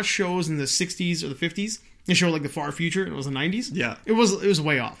used to watch shows in the 60s or the 50s, they show like the far future, and it was the 90s. Yeah. It was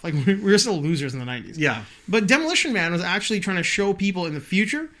way off. Like we were still losers in the 90s. Yeah. But Demolition Man was actually trying to show people in the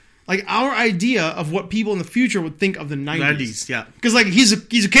future, like our idea of what people in the future would think of the 90s. Yeah. Because like he's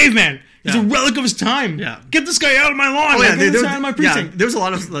a caveman. He's a relic of his time. Yeah. Get this guy out of my lawn. Oh, yeah, Get this guy out of my precinct. there was a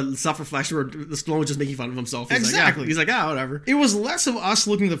lot of stuff reflection where Stallone was just making fun of himself. Exactly. He's like, whatever. It was less of us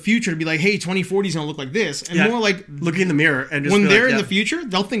looking to the future to be like, hey, 2040 is going to look like this. And more like looking in the mirror and just when be they're like, in the future,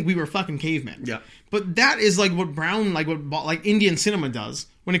 they'll think we were fucking cavemen. Yeah. But that is like what like Indian cinema does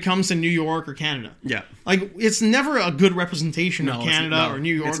when it comes to New York or Canada. Yeah. Like it's never a good representation of Canada or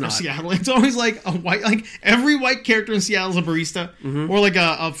New York or Seattle. It's always like a white, like every white character in Seattle is a barista or like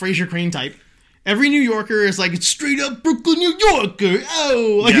a Fraser Crane type. Every New Yorker is like straight up Brooklyn, New Yorker.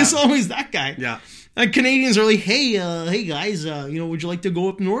 Oh, like it's always that guy. Yeah. Like Canadians are like, hey guys, would you like to go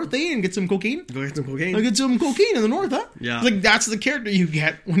up north, and get some cocaine? Go get some cocaine. I'll get some cocaine in the north, huh? Yeah. Like that's the character you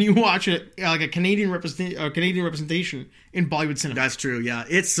get when you watch it, like a Canadian representation in Bollywood cinema. That's true. Yeah,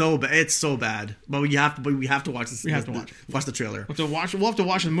 it's so bad. But we have to watch this. We have to watch the trailer. We'll have to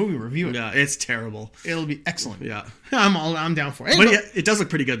watch the movie, review it. Yeah, it's terrible. It'll be excellent. Yeah, I'm down for it. But it does look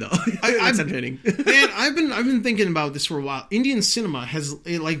pretty good though. It's entertaining. Man, I've been thinking about this for a while. Indian cinema has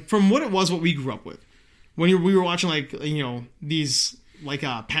like from what it was, what we grew up with. When we were watching like these like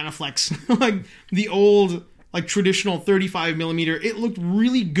Panaflex, like the old like traditional 35 millimeter. It looked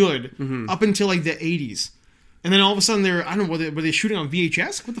really good up until like the 80s. And then all of a sudden, I don't know, were they shooting on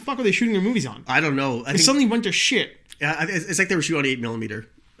VHS? What the fuck were they shooting their movies on? I don't know. It suddenly went to shit. Yeah, it's like they were shooting on 8mm.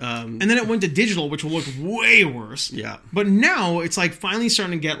 And then it went to digital, which will look way worse. Yeah. But now it's like finally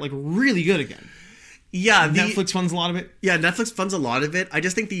starting to get like really good again. Yeah. Netflix funds a lot of it. Yeah, Netflix funds a lot of it. I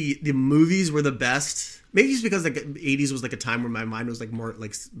just think the movies were the best. Maybe just because like the 80s was like a time where my mind was like more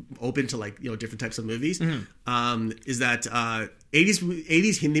like open to like, you know, different types of movies. Is that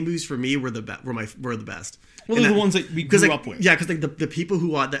 80s Hindi movies for me were the best. Well, they're the ones that we grew up with. Yeah, because like the people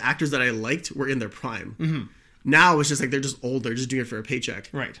who the actors that I liked were in their prime. Now it's just like they're just old. They're just doing it for a paycheck,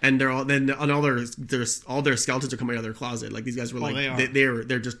 right? And they're all all their skeletons are coming out of their closet. Like these guys were like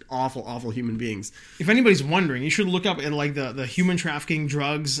they're just awful human beings. If anybody's wondering, you should look up at like the human trafficking,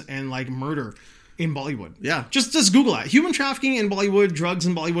 drugs, and like murder in Bollywood. Yeah, just Google that: human trafficking in Bollywood, drugs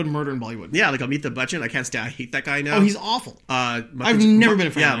in Bollywood, murder in Bollywood. Yeah, like Amitabh Bachchan. I can't stand. I hate that guy now. Oh, he's awful. I've never been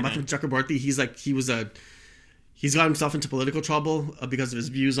a fan. Yeah, Matthew Chakraborty. He's got himself into political trouble because of his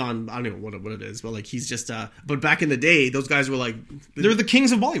views on, I don't know what it is, but like he's just but back in the day those guys were like they're the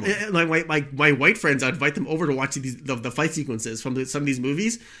kings of Bollywood. Like my white friends, I'd invite them over to watch the fight sequences from some of these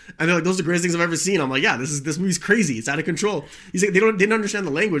movies, and they're like, those are the greatest things I've ever seen. I'm like, yeah, this movie's crazy, it's out of control. He's like, they didn't understand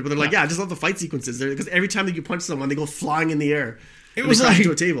the language, but they're like, yeah, I just love the fight sequences because every time that you punch someone they go flying in the air. It was like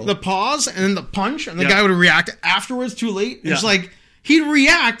to a table. The pause and then the punch, and the guy would react afterwards too late. It's like he'd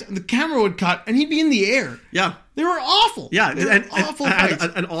react, the camera would cut, and he'd be in the air. Yeah. They were awful. Yeah, and awful fights.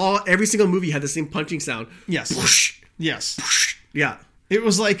 And every single movie had the same punching sound. Yes. Whoosh. Yes. Whoosh. Yeah. It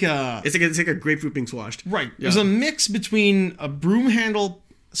was like it's like a grapefruit being squashed. Right. Yeah. It was a mix between a broom handle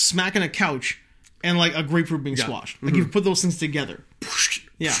smacking a couch and like a grapefruit being squashed. Like you put those things together.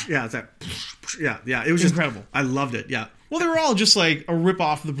 Yeah. Yeah, it's that. Yeah. It was just incredible. I loved it. Yeah. Well, they were all just like a rip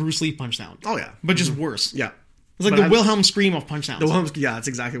off of the Bruce Lee punch sound. Oh yeah. But just worse. Yeah. It's like the Wilhelm scream of punch sounds. Yeah, that's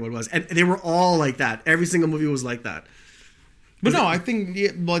exactly what it was. And they were all like that. Every single movie was like that. But no, I think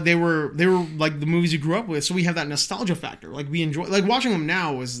they were like the movies you grew up with, so we have that nostalgia factor. Like we enjoy, like watching them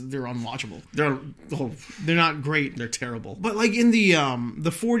now they're unwatchable. They're not great. They're terrible. But like in the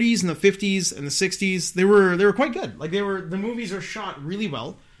 40s and the 50s and the 60s, they were quite good. Like the movies are shot really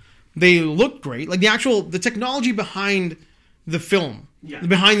well. They looked great. Like the technology behind the film,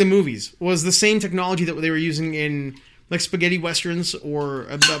 behind the movies, was the same technology that they were using in like spaghetti westerns or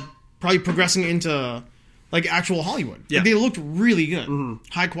probably progressing into like actual Hollywood. Yeah. Like, they looked really good,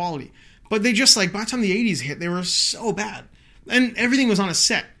 high quality. But they just like by the time the 80s hit, they were so bad, and everything was on a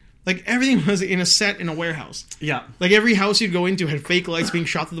set. Like everything was in a set in a warehouse. Yeah. Like every house you'd go into had fake lights being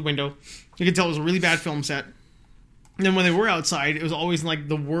shot through the window. You could tell it was a really bad film set. And then when they were outside, it was always like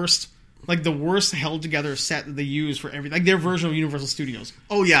the worst held together set that they used for everything, like their version of Universal Studios.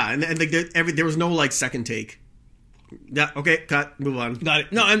 Oh yeah, and like there was no like second take. Yeah, okay, cut, move on. Got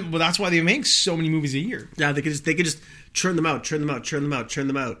it. No, and that's why they make so many movies a year. Yeah, they could just churn them out.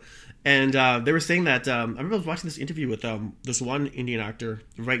 And they were saying that I remember I was watching this interview with this one Indian actor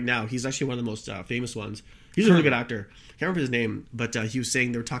right now. He's actually one of the most famous ones. He's a really good actor. I can't remember his name, but he was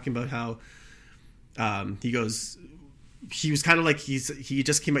saying they were talking about how he was kind of like he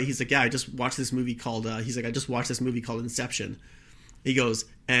just came out. He's like, yeah, I just watched this movie called Inception. He goes,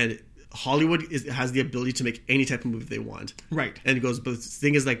 and Hollywood has the ability to make any type of movie they want. Right. And he goes, but the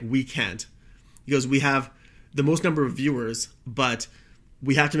thing is, like, we can't. He goes, we have the most number of viewers, but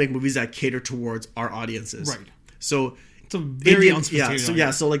we have to make movies that cater towards our audiences. Right. So it's a very unsophisticated.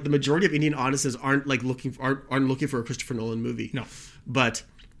 Yeah. So like the majority of Indian audiences aren't looking for a Christopher Nolan movie. No. But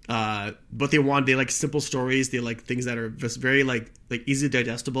they like simple stories. They like things that are just very like easy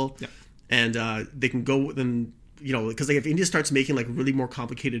digestible. Yeah. And they can go and, you know, because like if India starts making like really more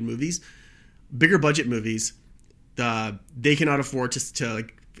complicated movies, bigger budget movies, they cannot afford to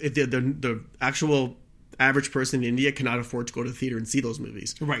like, if the actual average person in India cannot afford to go to the theater and see those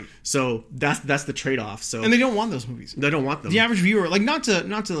movies. Right. So that's the trade-off. So and they don't want those movies. They don't want them. The average viewer, like not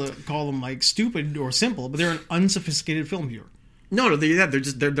to call them like stupid or simple, but they're an unsophisticated film viewer. No,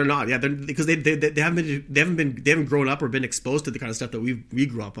 they're not. Yeah, because they haven't grown up or been exposed to the kind of stuff that we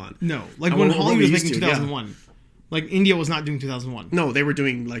grew up on. No, like when Hollywood was making 2001. Yeah. Like India was not doing 2001. No, they were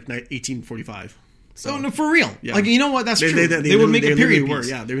doing like 1845. So no, for real. Yeah. Like, you know what? That's true. They would make a period piece.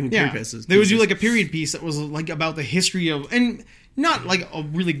 Yeah, they were making period pieces. They would do like a period piece that was like about the history of, and not like a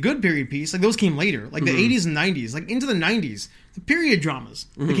really good period piece. Like those came later, like the 80s and 90s, like into the 90s. The period dramas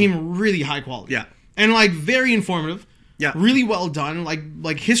became really high quality. Yeah, and like very informative. Yeah, really well done.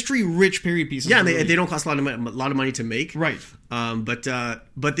 Like history rich period pieces. Yeah, and they don't cost a lot of money to make. Right. But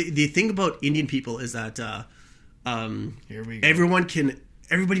the thing about Indian people is that Here we go.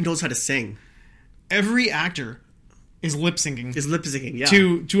 Everybody knows how to sing. Every actor is lip syncing. Is lip syncing, yeah.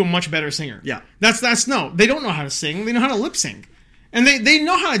 To a much better singer. Yeah. That's no. They don't know how to sing. They know how to lip sync. And they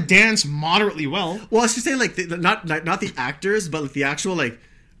know how to dance moderately well. Well, I should say like not the actors, but like the actual like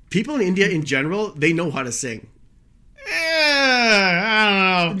people in India in general. They know how to sing.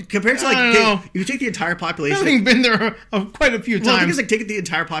 I don't know. Compared to like you take the entire population. Having been there quite a few times. Well, because like take the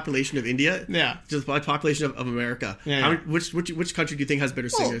entire population of India. Yeah. Just the population of America. Yeah. Which country do you think has better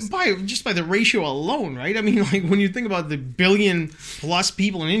singers? Just by the ratio alone, right? I mean, like when you think about the billion plus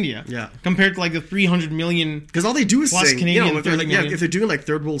people in India, yeah, compared to like the 300 million, because all they do is sing. Canadian, if they're doing like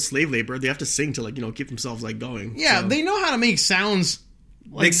third world slave labor, they have to sing to like keep themselves like going. Yeah, so. They know how to make sounds.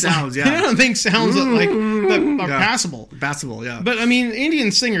 Make sounds, yeah. They don't make sounds that are passable. Passable, yeah. But I mean, Indian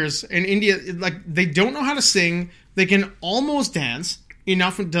singers in India, like they don't know how to sing. They can almost dance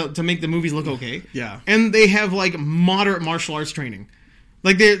enough to make the movies look okay. Yeah. And they have like moderate martial arts training,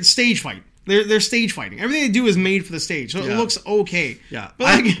 like they're stage fight. They're stage fighting. Everything they do is made for the stage, so it looks okay. Yeah. But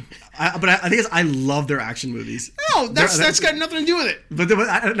I think I love their action movies. No, that's got nothing to do with it. But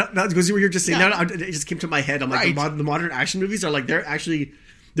because you were just saying that, it just came to my head. I'm like, the modern action movies are like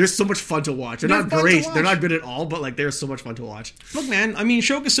they're so much fun to watch. They're not great. They're not good at all, but like they're so much fun to watch. Look, man. I mean,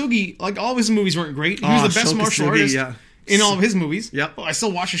 Sho Kosugi, like all of his movies weren't great. He was the best martial artist in all of his movies. Yep. Oh, I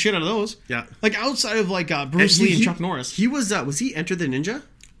still watch the shit out of those. Yeah. Like outside of like Bruce Lee and Chuck Norris. He was he Enter the Ninja?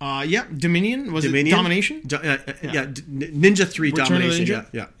 Yeah, Dominion. Was it Domination? Ninja 3 Return Domination.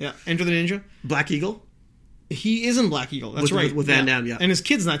 Ninja? Yeah. Enter the Ninja. Black Eagle. He is in Black Eagle. That's right. With Van Damme. Yeah. And his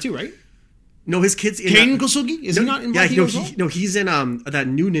kid's in that too, right? No, his kid's in. Kaden Kosugi is he not in Black Eagle? No, he's in that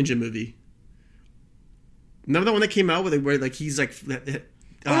new Ninja movie. Remember that one that came out where like he's like.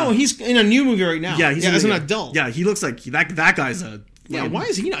 He's in a new movie right now. Yeah, he's as an adult. Yeah, he looks like that guy's a. Yeah, why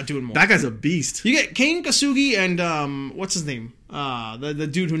is he not doing more? That guy's a beast. You get Kane Kosugi and what's his name? The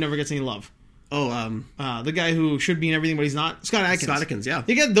dude who never gets any love. The guy who should be in everything but he's not. Scott Adkins. Yeah.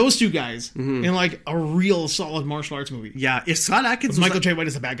 You get those two guys in like a real solid martial arts movie. Yeah, if Scott Adkins, Michael J. White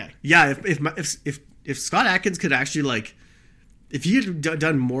is the bad guy. Yeah, if Scott Adkins could actually like. If he had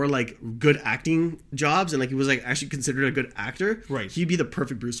done more like good acting jobs and like he was like actually considered a good actor, right? He'd be the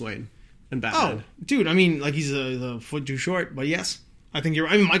perfect Bruce Wayne in Batman. Oh, dude, I mean, like he's the foot too short, but yes, I think you're.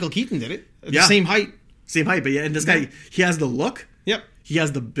 I mean, Michael Keaton did it. The same height, but yeah, and this guy, he has the look. Yep. He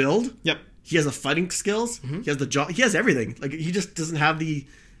has the build. Yep. He has the fighting skills. Mm-hmm. He has the jaw. He has everything. Like he just doesn't have the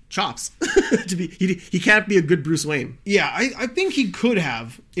chops to be. He can't be a good Bruce Wayne. Yeah, I think he could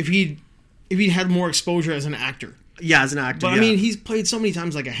have if he'd had more exposure as an actor. Yeah, as an actor. But I mean, he's played so many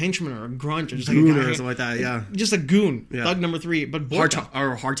times like a henchman or a grunt or just like goon a guy, or something like that. Yeah, just a goon. Yeah. Thug number 3, but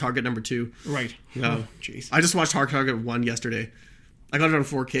hard target number 2. Right. Yeah. Oh, jeez. I just watched Hard Target 1 yesterday. I got it on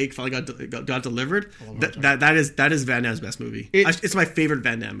 4K. Finally got delivered. That is Van Damme's best movie. It's my favorite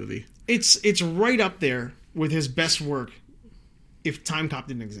Van Damme movie. It's right up there with his best work. If Time Cop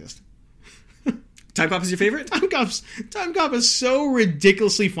didn't exist. Time Cop is your favorite? Time Cop is so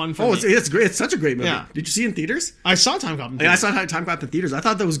ridiculously fun for me. It's great. It's such a great movie. Yeah. Did you see it in theaters? I saw Time Cop in theaters. I saw Time Cop in theaters. I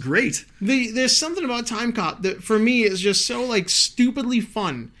thought that was great. There's something about Time Cop that for me is just so like stupidly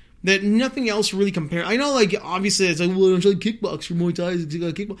fun that nothing else really compares. I know, like, obviously it's like, well, I don't like kickbox for Muay Thai.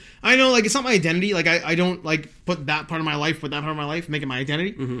 Kickbox. I know, like, it's not my identity. Like, I don't, like, put that part of my life, make it my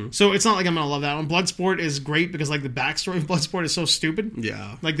identity. Mm-hmm. So it's not like I'm going to love that one. Bloodsport is great because, like, the backstory of Bloodsport is so stupid.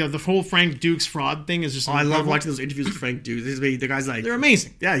 Yeah. Like, the whole Frank Dukes fraud thing is just I love watching those interviews with Frank Dukes. The guy's like... They're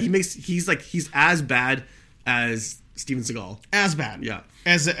amazing. Yeah, he's as bad as Steven Seagal. As bad. Yeah.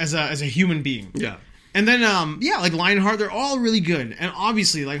 As a human being. Yeah. And then, like Lionheart, they're all really good. And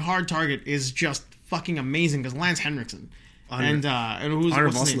obviously, like, Hard Target is just fucking amazing because Lance Henriksen and who's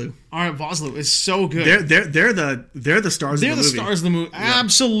Arnold Vosloo. Arnold Vosloo is so good. They're the stars. They're of the the stars of the movie. Yeah.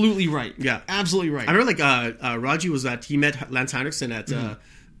 Absolutely right. Yeah, absolutely right. I remember Raji was he met Lance Henriksen at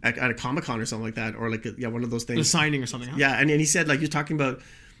a Comic-Con or something like that, or like one of those things. The signing or something. Huh? Yeah, and he said like he was talking about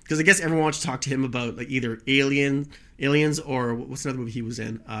because I guess everyone wants to talk to him about like either Aliens or what's another movie he was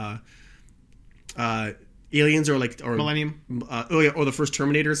in. Aliens or Millennium, or the first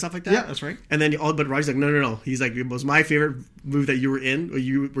Terminator and stuff like that. Yeah, that's right. And then but Roger's like, no. He's like, it was my favorite movie that you were in,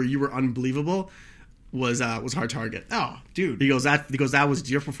 where you were unbelievable, was Hard Target. Oh, dude. He goes that was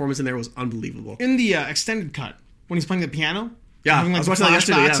your performance in there was unbelievable. In the extended cut when he's playing the piano. Yeah, having, like, I was watching that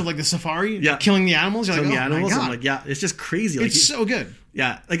yesterday. Yeah. Of like the safari, killing the animals. You're killing like, the animals. I'm like, yeah, it's just crazy. Like, it's so good.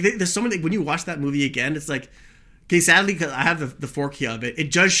 Yeah, like there's so many. When you watch that movie again, it's like, okay, sadly, because I have the 4K of it,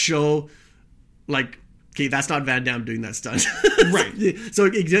 it does show, like, okay, that's not Van Damme doing that stunt, right? So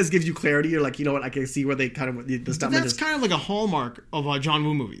it just gives you clarity. You're like, you know what, I can see where they kind of the stunt. That's kind of like a hallmark of John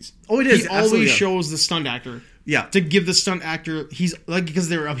Woo movies. Oh, it is. He always shows the stunt actor Yeah. To give the stunt actor, he's like, because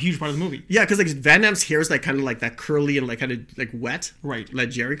they're a huge part of the movie. Yeah, because like Van Damme's hair is like kind of like that curly and like kind of like wet, Right. Like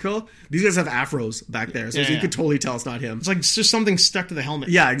Jerry curl. These guys have afros back there, so Yeah, you yeah. could totally tell it's not him. It's like it's just something stuck to the helmet.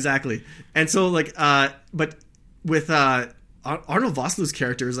 Yeah, exactly. And so like, but with Arnold Vosloo's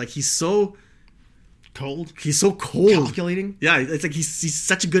character is like he's so Cold, cold, calculating. Yeah, it's like he's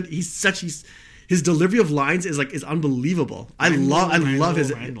such a good. His delivery of lines is unbelievable. I love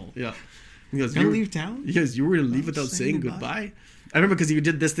his. Randall. Yeah. He goes, Gonna leave town? He goes, you were gonna leave without saying goodbye. I remember because he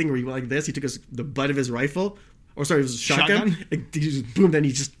did this thing where he went like this. He took the butt of his rifle, or sorry, it was a shotgun. And he just boom. Then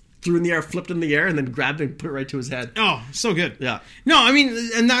he just threw in the air, flipped in the air, and then grabbed it and put it right to his head. Oh, so good. Yeah. No, I mean,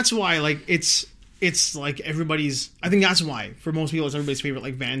 and that's why like it's like everybody's. I think that's why for most people it's everybody's favorite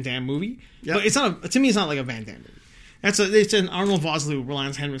like Van Damme movie. Yeah. But it's not. To me, it's not like a Van Damme movie. It's an Arnold Vosloo,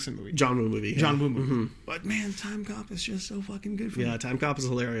 Lance Henriksen movie. John Woo movie. John Woo movie. But man, Time Cop is just so fucking good for me. Yeah, Time Cop is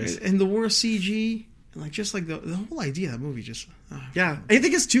hilarious. And the worst CG, and like just like the whole idea of that movie just. Yeah, I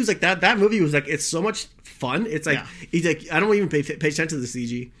think it's too. It's like that movie was like it's so much fun. It's like, I don't even pay attention to the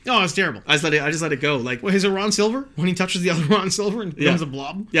CG. Oh, it's terrible. I just let it go. Like, Well, is it Ron Silver when he touches the other Ron Silver and becomes a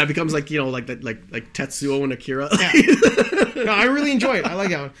blob? Yeah, it becomes like like Tetsuo and Akira. Yeah. No, I really enjoy it. I like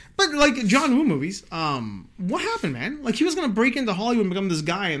that one. But like John Woo movies, what happened, man? Like he was gonna break into Hollywood and become this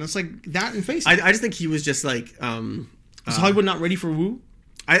guy, and it's like that in Face. I just think he was just like. Is Hollywood not ready for Woo?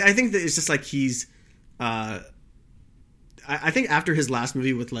 I think that it's just like he's. I think after his last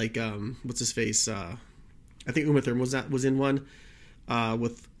movie with like what's his face, I think Uma Thurman was in one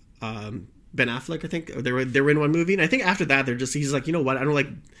with Ben Affleck. I think they were in one movie, and I think after that he's like, you know what, I don't like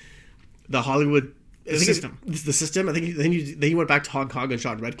the Hollywood system. It's the system. I think then he went back to Hong Kong and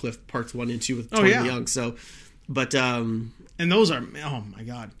shot Red Cliff Parts 1 and 2 with Tony Leung. So, but and those are, oh my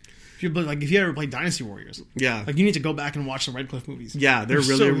god. If you ever played Dynasty Warriors, yeah, like you need to go back and watch the Red Cliff movies. Yeah, they're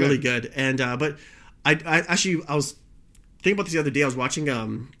really so really good. And but I was thinking about this the other day. I was watching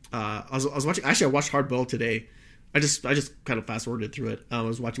I watched Hard Boiled today. I just kind of fast forwarded through it. I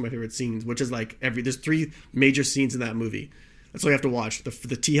was watching my favorite scenes, which is like there's 3 major scenes in that movie. That's all you have to watch: the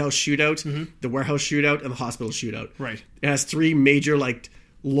tea house shootout, the warehouse shootout, and the hospital shootout. Right. It has 3 major like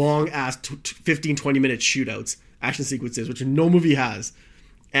long ass 15-20 minute shootouts, action sequences, which no movie has.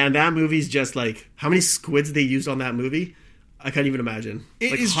 And that movie's just like, how many squids they used on that movie, I can't even imagine.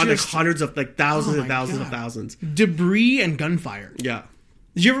 It like is hundreds of like thousands and thousands God. of thousands. Debris and gunfire. Yeah.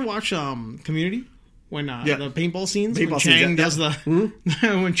 Did you ever watch Community? When the paintball scenes, when Chang does the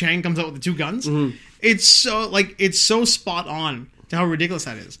when Chang comes out with the 2 guns, it's so spot on to how ridiculous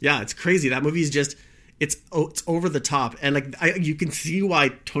that is. Yeah, it's crazy. That movie is just it's over the top, and like you can see why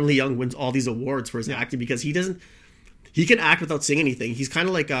Tony Leung wins all these awards for his acting, because he can act without saying anything. He's kind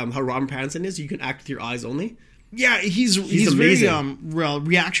of like how Robert Pattinson is. You can act with your eyes only. Yeah, he's amazing. Very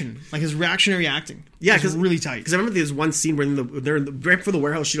reaction, like his reactionary acting. Yeah, because really tight. Because I remember there's one scene where they're right before the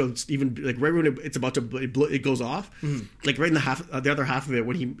warehouse shootout, even like right when it's about to it goes off, like right in the other half of it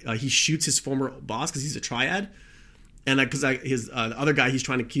when he shoots his former boss because he's a triad, and because his other guy he's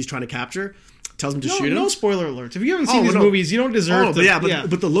trying to capture tells him to shoot him. No spoiler alerts. If you haven't seen these movies, you don't deserve.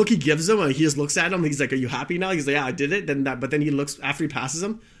 But the look he gives him, he just looks at him. He's like, "Are you happy now?" He's like, "Yeah, I did it." But then he looks after he passes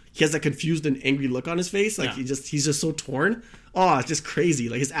him. He has that confused and angry look on his face. Like he's just so torn. Oh, it's just crazy.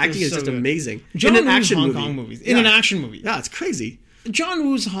 Like his acting is just amazing. John in an Woo's action Hong movie. Kong movies. In an action movie. Yeah, it's crazy. John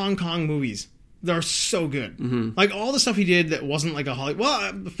Woo's Hong Kong movies, they're so good. Like all the stuff he did that wasn't like a Hollywood.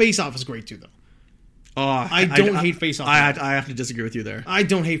 Well, Face Off is great too, though. Oh, I don't hate Face Off. I have to disagree with you there. I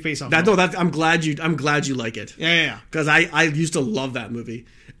don't hate Face Off. I'm glad you like it. Yeah. Because I used to love that movie.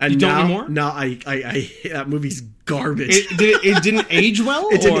 And you don't anymore? No, I that movie's garbage. It didn't age well?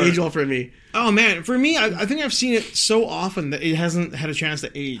 It didn't age well for me. Oh, man. For me, I think I've seen it so often that it hasn't had a chance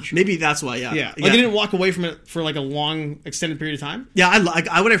to age. Maybe that's why, yeah. Yeah. Like, I didn't walk away from it for, like, a long, extended period of time. Yeah,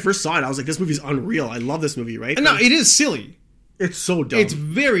 when I first saw it, I was like, this movie's unreal. I love this movie, right? And no, it is silly. It's so dumb. It's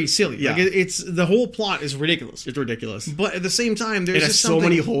very silly. Yeah. Like, it's the whole plot is ridiculous. It's ridiculous. But at the same time, there's it has just so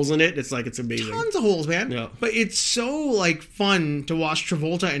many holes in it. It's amazing. Tons of holes, man. Yeah. But it's so, like, fun to watch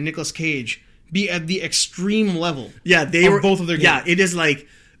Travolta and Nicolas Cage be at the extreme level. Yeah, they were both of their games. Yeah, it is like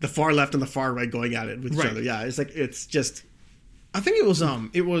the far left and the far right going at it with each other. Yeah, it's just. I think it was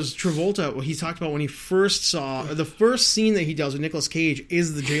Travolta. He talked about when he first saw the first scene that he does with Nicolas Cage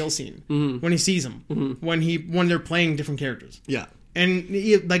is the jail scene when he sees him when they're playing different characters. Yeah,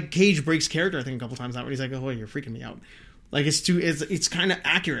 and like Cage breaks character I think a couple times out when he's like, "Oh, you're freaking me out." Like it's kind of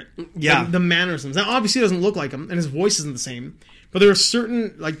accurate. Yeah, the mannerisms. Now obviously he doesn't look like him and his voice isn't the same. But there are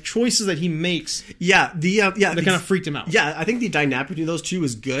certain like choices that he makes. Yeah, that kind of freaked him out. Yeah, I think the dynamic between those two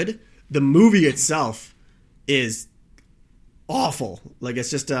is good. The movie itself is awful. Like it's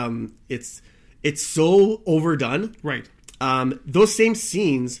just it's so overdone. Right. Those same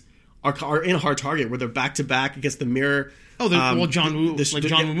scenes are in Hard Target where they're back to back against the mirror. Oh, John Woo,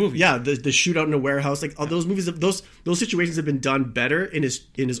 John Woo movie. Yeah, the shootout in a warehouse, like all those movies, those situations have been done better in his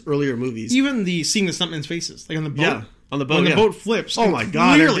earlier movies. Even seeing the stuntmen's faces, like on the boat. Yeah, on the boat. When the boat flips. Oh my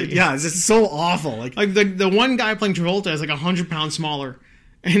god! Clearly, it's just so awful. Like the one guy playing Travolta is like 100 pounds smaller,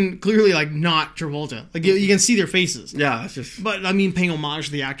 and clearly like not Travolta. Like you can see their faces. Yeah, it's just. But I mean, paying homage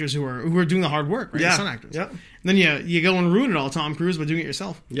to the actors who are doing the hard work, right? Yeah, the stunt actors. Yeah. And then you go and ruin it all, Tom Cruise, by doing it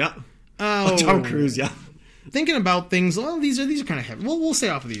yourself. Yeah. Oh, Tom Cruise. Yeah. Thinking about things. Well, these are kind of heavy. We'll stay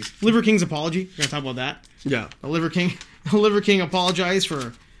off of these. Liver King's apology. We're gonna talk about that. Yeah. The Liver King apologized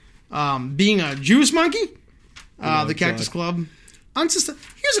for being a juice monkey. The Cactus Club.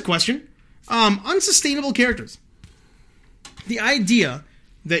 Here's a question. Unsustainable characters. The idea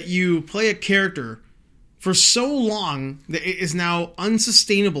that you play a character for so long that it is now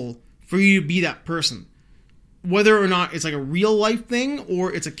unsustainable for you to be that person, whether or not it's like a real life thing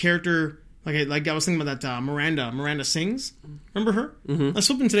or it's a character. Like I was thinking about that Miranda Sings. Remember her? Mm-hmm. I was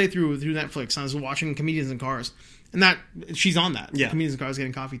flipping today through Netflix. And I was watching Comedians in Cars, and that she's on that. Yeah, Comedians in Cars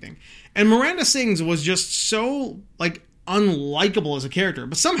getting coffee thing. And Miranda Sings was just so like unlikable as a character,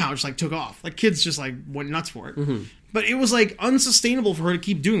 but somehow just like took off. Like kids just like went nuts for it. Mm-hmm. But it was like unsustainable for her to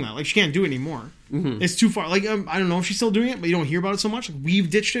keep doing that. Like she can't do it anymore. Mm-hmm. It's too far. Like I don't know if she's still doing it, but you don't hear about it so much. Like,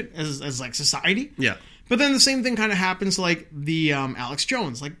 we've ditched it as like society. Yeah. But then the same thing kind of happens to like the Alex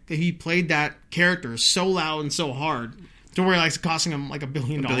Jones. Like he played that character so loud and so hard to where it's costing him like $1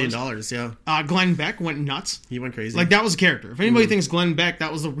 billion. $1 billion, yeah. Glenn Beck went nuts. He went crazy. Like that was a character. If anybody thinks Glenn Beck,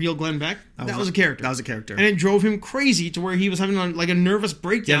 that was the real Glenn Beck, that was a character. That was a character. And it drove him crazy to where he was having like a nervous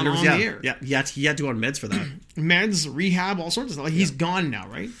breakdown on the air. Yeah, he had to go on meds for that. Meds, rehab, all sorts of stuff. Like he's gone now,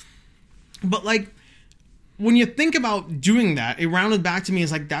 right? But like when you think about doing that, it rounded back to me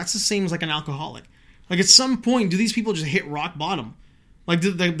as like that's the same as like an alcoholic. Like at some point, do these people just hit rock bottom? Like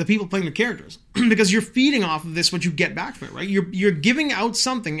the people playing the characters, because you're feeding off of this what you get back from it, right? You're giving out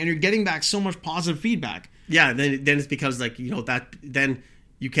something and you're getting back so much positive feedback. Yeah, then it's because like that then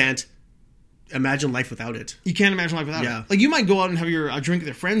you can't imagine life without it. You can't imagine life without it. Like you might go out and have your drink with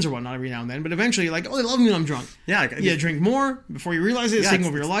your friends or whatnot every now and then, but eventually you're like, oh, they love me when I'm drunk. Yeah, you drink more before you realize it's taking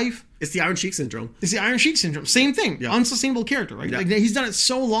over your life. It's the Iron Sheik syndrome. It's the Iron Sheik syndrome. Same thing. Yeah. Unsustainable character, right? Yeah. Like he's done it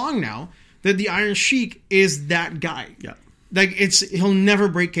so long now that the Iron Sheik is that guy. Yeah. Like he'll never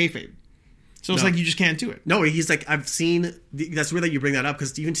break kayfabe. So it's like you just can't do it. No, he's like I've seen. That's weird that you bring that up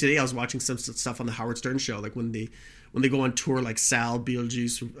because even today I was watching some stuff on the Howard Stern show, like when they go on tour, like Sal,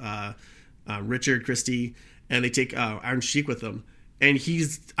 Beetlejuice, Richard, Christy, and they take Iron Sheik with them, and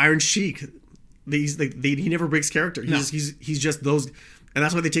he's Iron Sheik. He's like he never breaks character. He's just those. And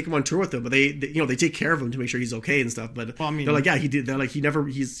that's why they take him on tour with them. But they take care of him to make sure he's okay and stuff. But they're like, yeah, he did. They're like,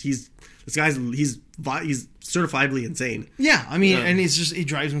 he's this guy's he's certifiably insane. Yeah, I mean, and it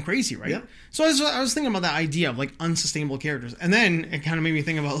drives him crazy, right? Yeah. So I was thinking about that idea of like unsustainable characters, and then it kind of made me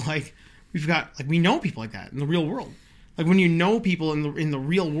think about like we know people like that in the real world. Like when you know people in the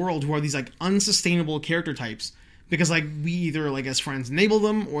real world who are these like unsustainable character types. Because like we either like as friends enabled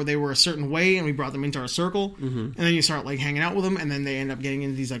them or they were a certain way and we brought them into our circle, and then you start like hanging out with them and then they end up getting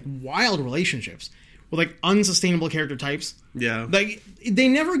into these like wild relationships with like unsustainable character types. Yeah, like they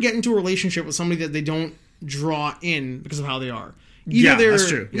never get into a relationship with somebody that they don't draw in because of how they are. Either that's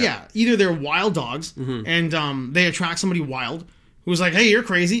true. Yeah, either they're wild dogs and they attract somebody wild who's like, hey, you're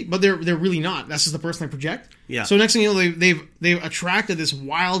crazy, but they're really not. That's just the person they project. Yeah. So next thing you know, they've attracted this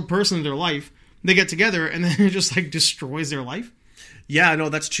wild person in their life. They get together and then it just like destroys their life. Yeah, no,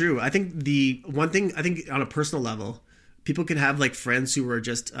 that's true. I think the one thing on a personal level, people can have like friends who are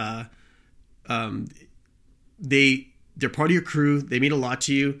just they're part of your crew. They mean a lot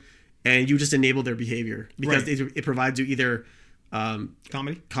to you, and you just enable their behavior because it provides you either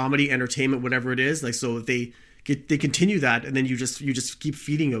comedy, entertainment, whatever it is. Like so, if they continue that, and then you just keep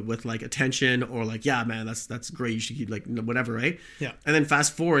feeding it with like attention or like, yeah, man, that's great. You should keep like whatever, right? Yeah. And then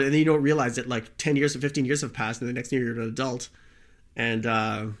fast forward, and then you don't realize that like 10 years or 15 years have passed, and the next year you're an adult, and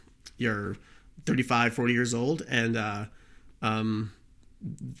you're 35, 40 years old, and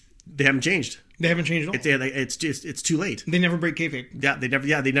they haven't changed. They haven't changed at all. It's too late. They never break kayfabe. Yeah, they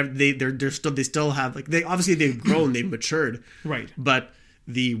still have like they've grown, they've matured, right? But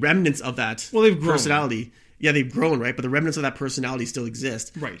the remnants of that they've grown. Personality. Yeah, they've grown, right? But the remnants of that personality still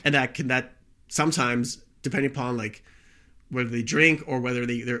exist. Right. And that sometimes, depending upon like whether they drink or whether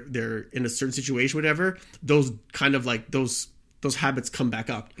they're in a certain situation, whatever, those kind of like those habits come back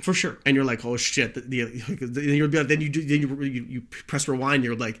up. For sure. And you're like, oh shit. Then you press rewind,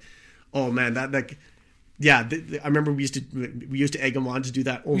 you're like, oh man, that Yeah, I remember we used to egg him on to do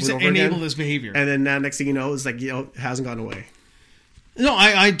that over We and over enable again. this behavior. And then next thing you know, it's like, it hasn't gone away. No,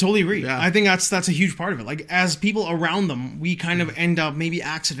 I totally agree. Yeah. I think that's a huge part of it. Like, as people around them, we kind of end up maybe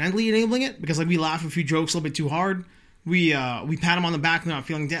accidentally enabling it because, like, we laugh a few jokes a little bit too hard. We pat them on the back. They're not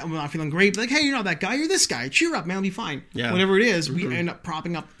feeling we're not feeling great. But like, hey, you're not that guy. You're this guy. Cheer up, man. It'll be fine. Yeah. Whatever it is, we end up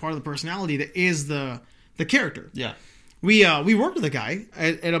propping up part of the personality that is the character. Yeah. We worked with a guy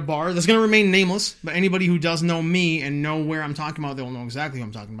at a bar that's going to remain nameless, but anybody who does know me and know where I'm talking about, they'll know exactly who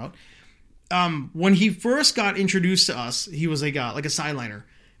I'm talking about. When he first got introduced to us, he was like a sideliner,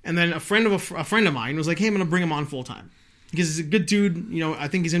 and then a friend of mine was like, "Hey, I'm going to bring him on full time because he's a good dude. You know, I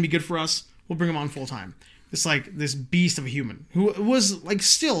think he's going to be good for us. We'll bring him on full time." This beast of a human who was like,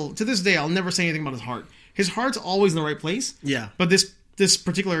 still to this day, I'll never say anything about his heart. His heart's always in the right place. Yeah. But this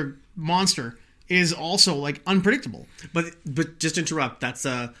particular monster is also like unpredictable. But just to interrupt, that's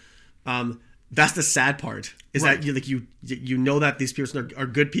the sad part. Is Right. that you know that these people are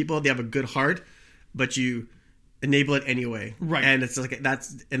good people, they have a good heart, but you enable it anyway. Right. And it's like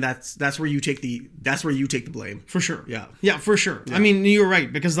that's where you take the blame. For sure. Yeah. Yeah, for sure. I mean, you're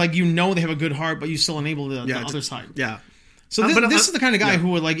right, because like, you know, they have a good heart, but you still enable the other side. Yeah. So this is the kind of guy yeah. who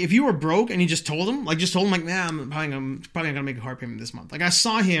would, like, if you were broke and you just told him, like, man, I'm probably not gonna make a car payment this month. Like, I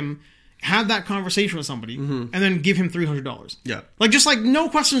saw him have that conversation with somebody and then give him $300. Yeah. Like, just like no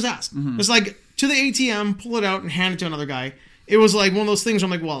questions asked. It's like to the ATM, pull it out and hand it to another guy. It was like one of those things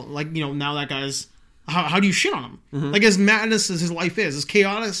where I'm like, well, like, you know, now that guy's, how do you shit on him? Like, as madness as his life is,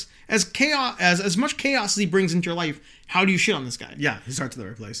 as much chaos as he brings into your life, how do you shit on this guy? Yeah, his heart's in the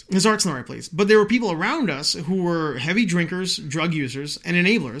right place. His heart's in the right place. But there were people around us who were heavy drinkers, drug users, and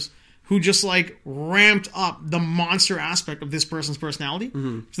enablers who just, like, ramped up the monster aspect of this person's personality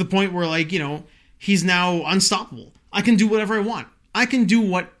to the point where, like, you know, he's now unstoppable. I can do whatever I want. I can do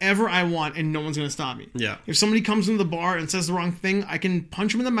whatever I want and no one's going to stop me. Yeah. If somebody comes into the bar and says the wrong thing, I can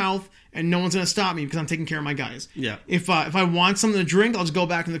punch him in the mouth and no one's going to stop me because I'm taking care of my guys. Yeah. If I want something to drink, I'll just go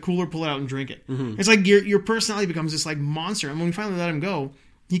back in the cooler, pull it out and drink it. It's like your personality becomes this, like, monster. And when we finally let him go,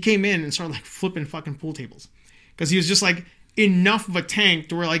 he came in and started, like, flipping fucking pool tables. Because he was just, like, enough of a tank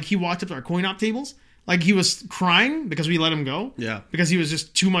to where, like, he walked up to our coin op tables. Like, he was crying because we let him go. Yeah. Because he was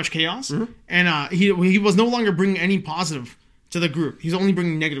just too much chaos. And he was no longer bringing any positive to the group. He's only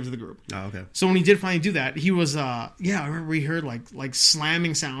bringing negative to the group. Oh, okay. So when he did finally do that, he was, I remember we heard like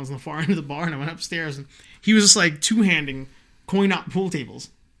slamming sounds on the far end of the bar, and I went upstairs, and he was just like two-handing coin-op pool tables.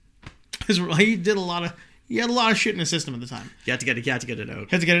 He had a lot of shit in his system at the time. You had to get it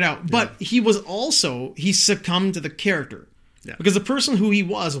out. Had to get it out. But he succumbed to the character. Yeah. Because the person who he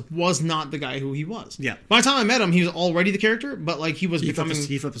was not the guy who he was. Yeah. By the time I met him, he was already the character, but like he was becoming...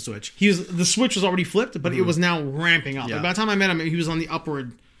 He flipped the switch. The switch was already flipped, but it was now ramping up. Yeah. Like, by the time I met him, he was on the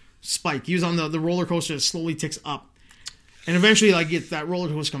upward spike. He was on the roller coaster that slowly ticks up. And eventually, like, that roller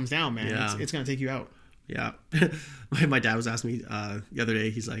coaster comes down, man. Yeah. It's going to take you out. Yeah. My dad was asking me the other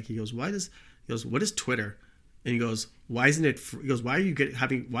day, he goes, what is Twitter? And he goes, why isn't it free? He goes, why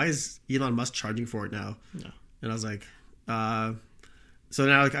is Elon Musk charging for it now? Yeah. And I was like, so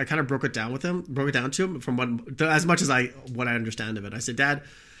now I kind of broke it down to him from as much as what I understand of it. I said, Dad,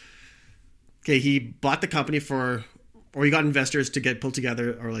 okay, he bought the company or he got investors to get pulled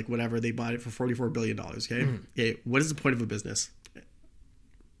together, or like whatever, they bought it for $44 billion. Okay. Okay. What is the point of a business? And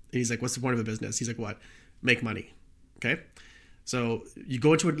he's like, what's the point of a business? He's like, what? Make money. Okay. So you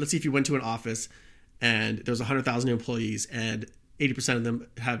go into it. Let's see if you went to an office and there's 100,000 employees and 80% of them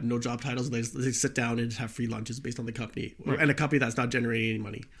have no job titles. They sit down and have free lunches based on the company, Right. and a company that's not generating any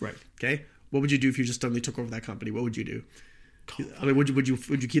money. Right. Okay. What would you do if you just suddenly took over that company? What would you do? I mean, would you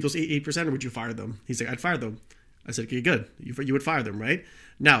keep those 8%, or would you fire them? He's like, I'd fire them. I said, okay, good. You would fire them, right?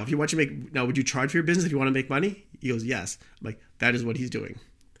 Now, would you charge for your business if you want to make money? He goes, yes. I'm like, that is what he's doing.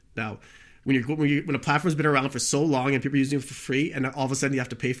 Now, when a platform's been around for so long and people are using it for free, and all of a sudden you have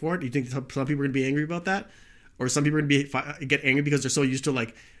to pay for it, you think some people are going to be angry about that? Or some people are going to get angry because they're so used to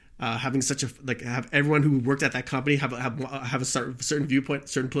like having such a have everyone who worked at that company have a certain viewpoint,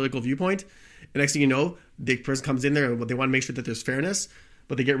 certain political viewpoint. And next thing you know, the person comes in there and they want to make sure that there's fairness,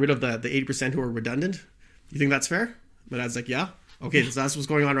 but they get rid of the 80% who are redundant. You think that's fair? My dad's like, yeah. Okay, so that's what's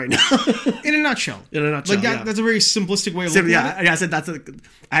going on right now. In a nutshell. Like that's a very simplistic way of looking at it. Yeah, I said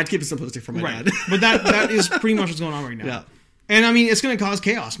I had to keep it simplistic for my dad. But that is pretty much what's going on right now. Yeah. And I mean, it's going to cause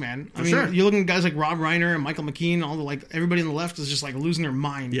chaos, man. I mean, sure. you're looking at guys like Rob Reiner and Michael McKean, all the like everybody on the left is just like losing their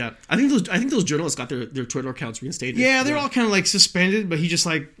mind. Yeah, I think those journalists got their Twitter accounts reinstated. Yeah, they're all kind of like suspended, but he just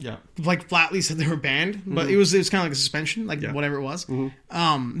like flatly said they were banned. But it was kind of like a suspension, like whatever it was.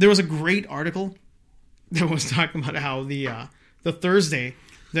 There was a great article that was talking about how the Thursday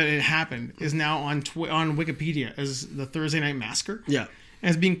that it happened is now on Wikipedia as the Thursday Night Massacre. Yeah. And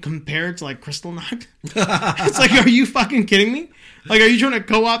it's being compared to like Kristallnacht. It's like, are you fucking kidding me? Like, are you trying to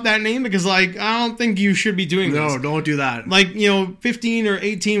co-opt that name? Because like, I don't think you should be doing this. No, don't do that. Like, 15 or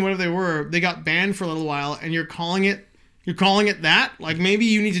 18, whatever they were, they got banned for a little while, and you're calling it that? Like, maybe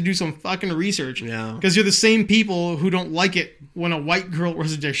you need to do some fucking research. Yeah. Because you're the same people who don't like it when a white girl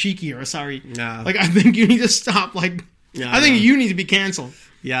wears a dashiki or a sari. Yeah. Like, I think you need to stop. Like, Yeah, I think you need to be canceled.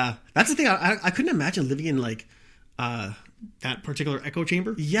 Yeah. That's the thing. I couldn't imagine living in like, That particular echo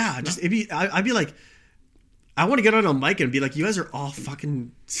chamber? yeah, just I'd be like, I want to get on a mic and be like, you guys are all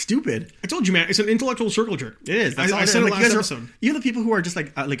fucking stupid. I told you, man, it's an intellectual circle jerk. It is. That's all I it is. said it Like, you last guys episode. even the people who are just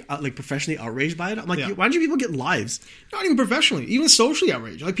like professionally outraged by it. I'm like, Yeah. why don't you people get lives? Not even professionally, even socially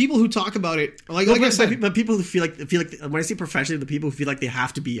outraged. Like people who talk about it, like No, I said, but people who feel like when I say professionally, the people who feel like they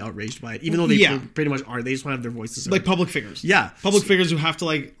have to be outraged by it, even though they Yeah. pretty much aren't. They just want to have their voices heard. like public figures. Yeah. Public figures who have to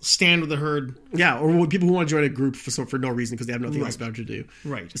like stand with the herd. Yeah, or people who want to join a group for no reason because they have nothing Right. else better to do.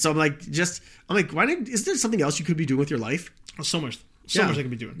 Right. So I'm like, is there something else you could be doing with your life? So much Yeah. I could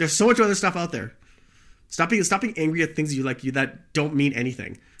be doing. There's so much other stuff out there. Stop being angry at things that don't mean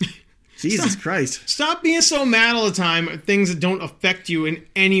anything. Jesus Christ. Stop being so mad all the time at things that don't affect you in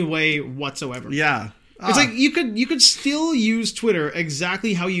any way whatsoever. Yeah. It's like you could still use Twitter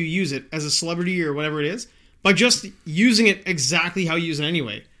exactly how you use it as a celebrity or whatever it is, by just using it exactly how you use it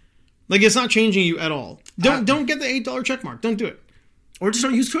anyway. Like it's not changing you at all. Don't get the $8 check mark. Don't do it. Or just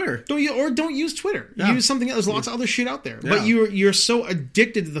don't use Twitter. Don't use Twitter. Yeah. Use something else. There's lots of other shit out there. Yeah. But you're so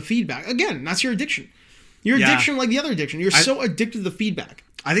addicted to the feedback. Again, that's your addiction. Your Yeah. addiction, like the other addiction. You're so addicted to the feedback.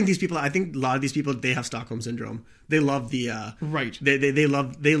 I think a lot of these people, they have Stockholm syndrome. They love the Right. They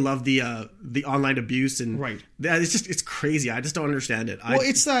love the online abuse and Right. It's crazy. I just don't understand it. Well,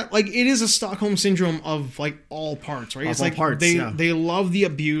 it's that like it is a Stockholm syndrome of like all parts, right? Of It's all like parts, they yeah. they love the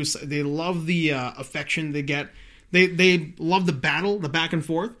abuse, they love the affection they get, they love the battle, the back and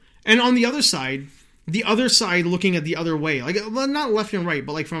forth, and on the other side looking at the other way, like well, not left and right,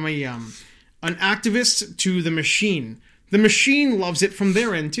 but like from a an activist to the machine. The machine loves it from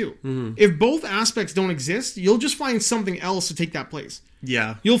their end too. Mm-hmm. If both aspects don't exist, you'll just find something else to take that place.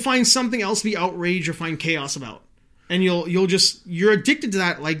 yeah. You'll find something else to be outraged or find chaos about, and you're addicted to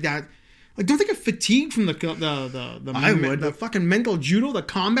that like that. Like, don't they get fatigued from the fucking mental judo, the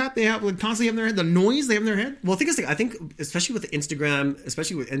combat they have, like constantly have in their head, the noise they have in their head. Well, the thing is, like, I think especially with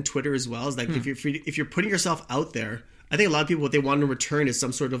Instagram, and Twitter as well, is like if you're putting yourself out there, I think a lot of people what they want in return is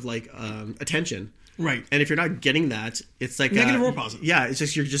some sort of like attention. Right. And if you're not getting that, it's like Negative or positive. Yeah, it's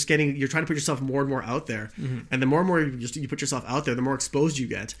just you're trying to put yourself more and more out there, and the more and more you put yourself out there, the more exposed you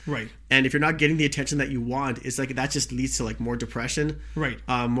get. Right. And if you're not getting the attention that you want, it's like that just leads to like more depression. Right.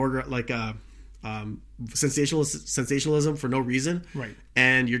 More like sensationalism for no reason. Right.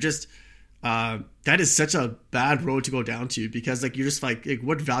 And you're just that is such a bad road to go down to because like you're just like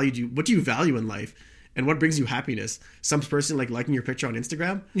what do you value in life, and what brings you happiness? Some person like liking your picture on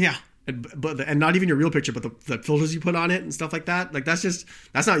Instagram. Yeah. And not even your real picture, but the filters you put on it and stuff like that. Like that's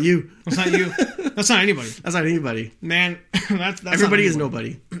not you. That's not you. That's not anybody. That's not anybody. Man, that's Everybody not is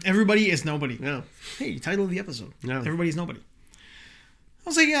nobody. Everybody is nobody. Yeah. Hey, title of the episode. Yeah. Everybody is nobody. I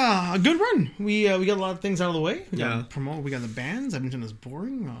was like, a good run. We got a lot of things out of the way. We got promote. We got the bands. Edmonton is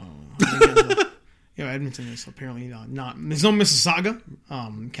boring. Edmonton is apparently not. There's no Mississauga.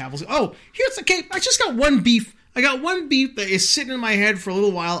 Cavils. Oh, here's the Cape. I just got one beef. I got one beef that is sitting in my head for a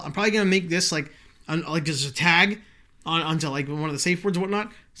little while. I'm probably gonna make this like just a tag onto like one of the safe words or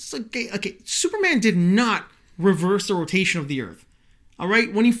whatnot. So, okay. Superman did not reverse the rotation of the Earth. All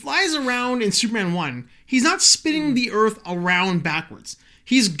right, when he flies around in Superman 1, he's not spinning the Earth around backwards.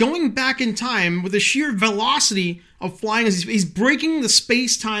 He's going back in time with the sheer velocity of flying. He's breaking the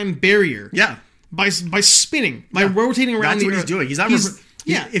space-time barrier. Yeah. By spinning, by rotating around That's the what Earth. he's doing. He's not.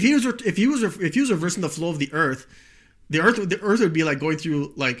 If he was reversing the flow of the Earth would be like going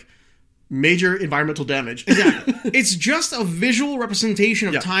through like major environmental damage. Exactly. It's just a visual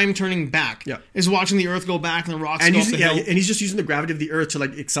representation of time turning back. Yeah. Is watching the Earth go back and the rocks go off the hill. And he's just using the gravity of the Earth to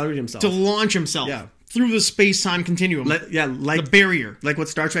like accelerate himself. To launch himself through the space-time continuum. Like the barrier. Like what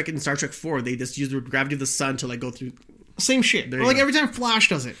Star Trek and Star Trek 4, they just use the gravity of the sun to like go through. Same shit. Or like every time Flash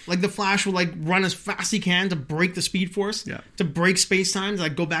does it, like the Flash will like run as fast as he can to break the Speed Force, to break space-time, to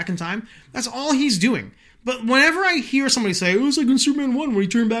like go back in time. That's all he's doing. But whenever I hear somebody say, "Oh, it's like in Superman 1 when he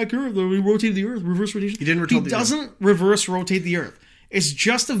turned back Earth, when he rotated the Earth, reverse rotation," he doesn't reverse rotate the Earth. It's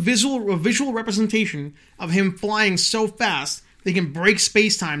just a visual representation of him flying so fast they can break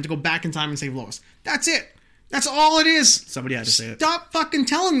space-time to go back in time and save Lois. That's it. That's all it is. Somebody had to say it. Stop fucking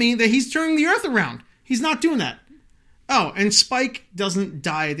telling me that he's turning the Earth around. He's not doing that. Oh, and Spike doesn't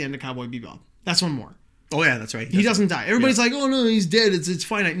die at the end of Cowboy Bebop. That's one more. Oh yeah, that's right. He doesn't die. Everybody's like, oh no, he's dead. It's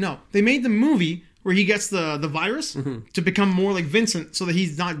finite. No, they made the movie where he gets the virus to become more like Vincent, so that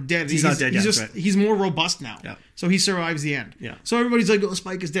he's not dead. He's not dead. He's Yeah, just that's right. he's more robust now. Yeah. So he survives the end. Yeah. So everybody's like, oh,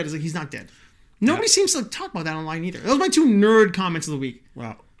 Spike is dead. It's like he's not dead. Nobody seems to talk about that online either. Those are my two nerd comments of the week.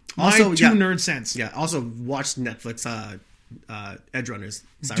 Wow. My Also, two nerd cents. Yeah. Also, watch Netflix Edge Runners.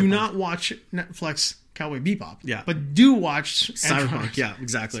 Do not watch Netflix Cowboy Bebop. Yeah. But do watch Edge Cyberpunk. Runners. Yeah,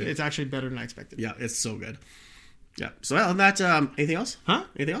 exactly. It's actually better than I expected. Yeah, it's so good. Yeah. So on that, anything else? Huh?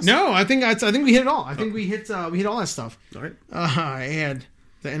 Anything else? No, I think we hit it all. I think we hit all that stuff. All right. I had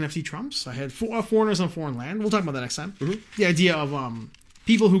the NFT Trumps. I had foreigners on foreign land. We'll talk about that next time. The idea of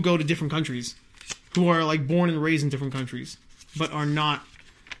people who go to different countries, who are like born and raised in different countries, but are not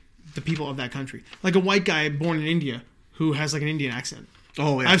the people of that country. Like a white guy born in India who has like an Indian accent.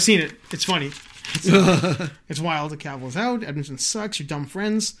 Oh yeah. I've seen it. It's funny. It's wild. The Cowboys out. Edmonton sucks. Your dumb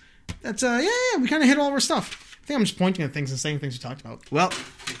friends. That's yeah. We kind of hit all of our stuff. I think I'm just pointing at things and saying things we talked about. Well,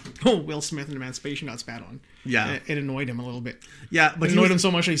 Will Smith and Emancipation got spat on. Yeah. It annoyed him a little bit. yeah, but It annoyed him so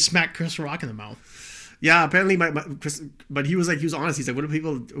much that he smacked Chris Rock in the mouth. Yeah, apparently Chris, but he was honest. He's like, what are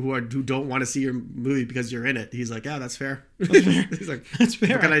people who don't want to see your movie because you're in it? He's like, yeah, that's fair. He's like, That's fair.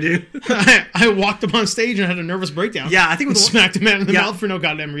 what can I do? I walked up on stage and had a nervous breakdown. Yeah, I think and with- smacked a man in the Yeah. mouth for no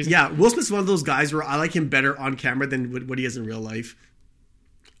goddamn reason. Yeah, Will Smith's one of those guys where I like him better on camera than what he is in real life.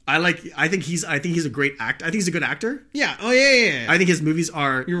 I think he's a great actor. I think he's a good actor. Yeah. Oh yeah. I think his movies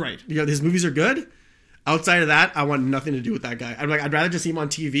are. You're right. His movies are good. Outside of that, I want nothing to do with that guy. I'm like, I'd rather just see him on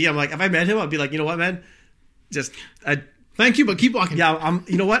TV. I'm like, if I met him, I'd be like, you know what, man, Thank you, but keep walking. yeah,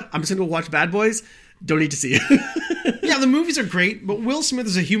 you know what, I'm just gonna go watch Bad Boys. Don't need to see it. Yeah, the movies are great, but Will Smith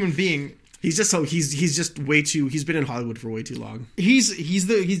is a human being. He's just way too. He's been in Hollywood for way too long.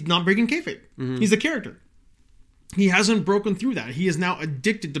 He's not breaking kayfabe. Mm-hmm. He's the character. He hasn't broken through that. He is now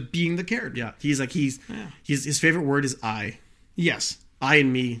addicted to being the character. Yeah, his favorite word is I. Yes. I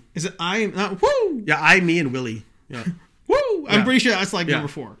and me. Is it I? Woo! Yeah, I, me, and Willie. Yeah. Woo! I'm Yeah. pretty sure that's like Yeah. number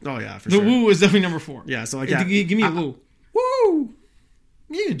 4. Oh yeah, for The sure. woo is definitely number 4. Yeah, so like, yeah. Give me a woo. Woo!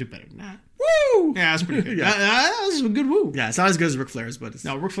 You can do better than that. Woo! Yeah, that's pretty good. Yeah. That was a good woo. Yeah, it's not as good as Ric Flair's, but it's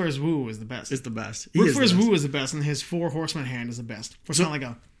No, Ric Flair's woo is the best. the best. He Ric is the Flair's best. woo is the best, and his 4 horseman hand is the best. It's not like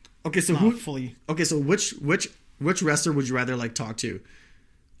a Okay, so not who? fully. Okay, so which wrestler would you rather like talk to,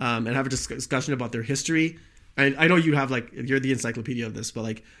 and have a discussion about their history? And I know you have you're the encyclopedia of this, but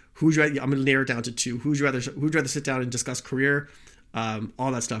like who'd you? I'm gonna narrow it down to 2. Who'd you rather sit down and discuss career,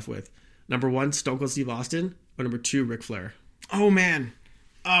 all that stuff with? Number 1, Stone Cold Steve Austin, or number 2, Ric Flair? Oh man,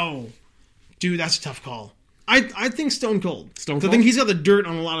 oh, dude, that's a tough call. I think Stone Cold. Stone I Cold? think he's got the dirt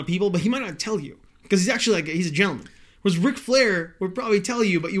on a lot of people, but he might not tell you because he's actually he's a gentleman. Whereas Ric Flair would probably tell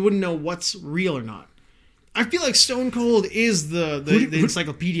you, but you wouldn't know what's real or not. I feel like Stone Cold is the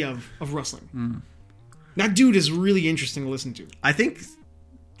encyclopedia of wrestling. That dude is really interesting to listen to. I think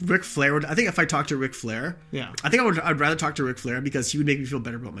Ric Flair would. I think if I talked to Ric Flair, Yeah. I think I'd rather talk to Ric Flair because he would make me feel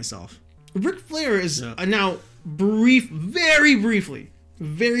better about myself. Ric Flair is now very briefly,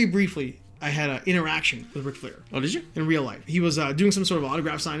 I had an interaction with Ric Flair Oh, did you? in real life. He was doing some sort of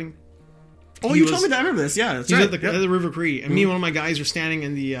autograph signing. Oh, He you was- told me that. I remember this. Yeah, that's He was right. at the River Cree, and me and one of my guys were standing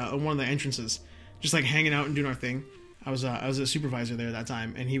in the one of the entrances, just like hanging out and doing our thing. I was a supervisor there at that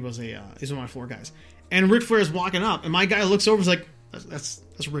time, and he was he's one of my floor guys. And Ric Flair's walking up, and my guy looks over, and is like, that's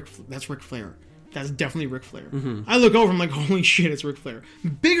Ric Flair. That's definitely Ric Flair. I look over, I'm like, holy shit, it's Ric Flair.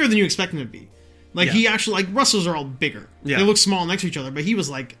 Bigger than you expect him to be. Like Yeah. he actually wrestlers are all bigger. Yeah. They look small next to each other, but he was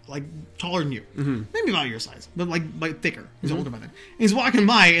like taller than you, maybe about your size, but like thicker. He's older by then. And he's walking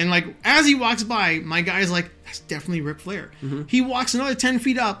by, and as he walks by, my guy's like, that's definitely Ric Flair. He walks another 10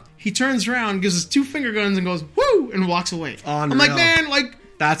 feet up. He turns around, gives his 2 finger guns, and goes woo, and walks away. I'm like, Unreal. man,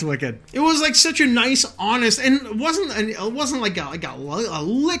 That's wicked. it was such a nice, honest, and it wasn't like a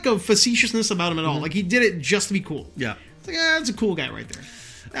lick of facetiousness about him at all. Like he did it just to be cool. Yeah. It's like, that's a cool guy right there.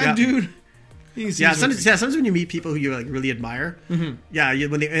 That Yeah. dude. He's Sometimes when you meet people who you really admire,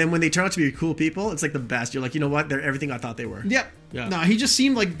 when they turn out to be cool people, it's like the best. You're like, you know what? They're everything I thought they were. Yep. Yeah. No, he just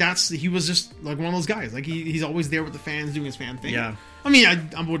seemed like he was just like one of those guys. Like he's always there with the fans doing his fan thing. Yeah. I mean,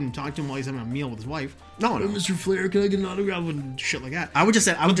 I wouldn't talk to him while he's having a meal with his wife. No. Mr. Flair, can I get an autograph and shit like that? I would just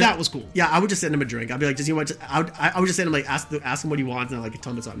say that was cool. Yeah, I would just send him a drink. I'd be like, does he want? I would just send him ask him what he wants, and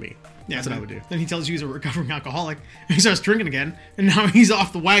tell him it's on me. Yeah, That's what I would do. Then he tells you he's a recovering alcoholic. And he starts drinking again, and now he's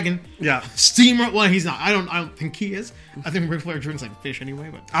off the wagon. Yeah. Steamer. Well, he's not. I don't think he is. I think Ric Flair drinks like fish anyway.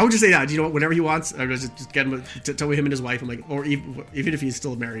 But I would just say that. You know what? Whenever he wants, I would just get him to tell him and his wife. I'm like, or even if he's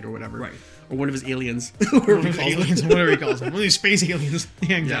still married or whatever, Right. Or one of his aliens, or aliens, whatever he calls them, one of these space aliens he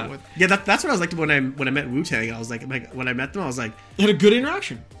hangs Yeah, out with. yeah. That's what I was like when I met Wu-Tang. I was like when I met them, I was like, Had a good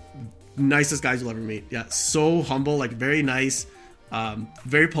interaction. nicest guys you'll ever meet. Yeah, so humble, like very nice,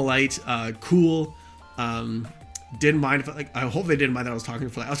 very polite, cool. Didn't mind if like I hope they didn't mind that I was talking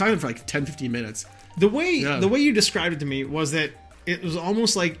for like 10-15 minutes. The way you described it to me was that it was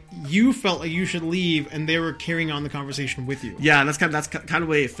almost like you felt like you should leave, and they were carrying on the conversation with you. Yeah, that's kind of the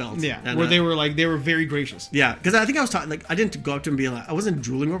way it felt. Yeah, and, where they were very gracious. Yeah, because I think I was talking like I didn't go up to them being like I wasn't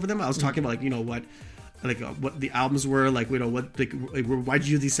drooling over them. I was talking about like what the albums were like, what like why'd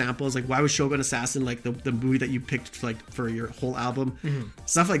you use these samples, like why was Shogun Assassin like the movie that you picked like for your whole album,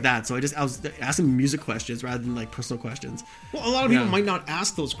 stuff like that. So I was asking music questions rather than like personal questions. Well, a lot of people might not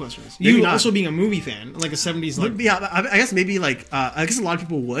ask those questions. Maybe You not. also being a movie fan, like a 70s, like Yeah, I guess maybe like I guess a lot of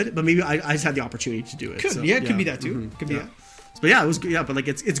people would, but maybe I just had the opportunity to do it. could So, it could be that too. Could be that. But yeah, it was good. Yeah, but like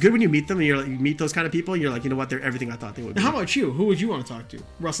it's good when you meet them and you meet those kind of people and you're like, you know what, they're everything I thought they would be. How about you? Who would you want to talk to,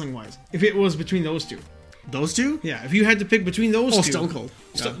 wrestling wise? If it was between those two, Those two? yeah. If you had to pick between those two, Stone Cold.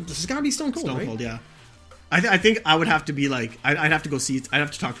 Yeah. This has got to be Stone Cold. Stone right? Cold, yeah. I think I would have to be like I'd have to go see. I'd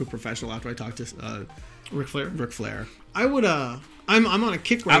have to talk to a professional after I talk to Ric Flair. Ric Flair. I would. I'm on a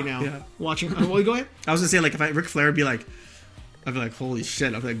kick right now. Yeah. Watching. Well, go ahead. I was gonna say like if Ric Flair would be like, I'd be like, holy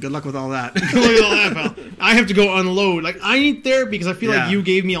shit! I'd be like, good luck with all that. Look at all that, pal. I have to go unload. Like I need therapy because I feel Yeah. like you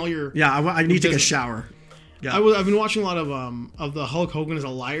gave me all your. Yeah, I need to take a business. shower. Yeah. I've been watching a lot of the Hulk Hogan is a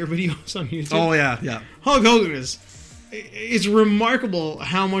liar videos on YouTube. Oh yeah, yeah. Hulk Hogan is. It's remarkable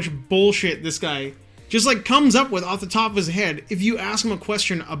how much bullshit this guy just like comes up with off the top of his head if you ask him a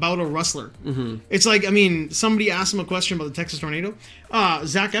question about a wrestler. Mm-hmm. It's like, I mean, somebody asked him a question about the Texas Tornado.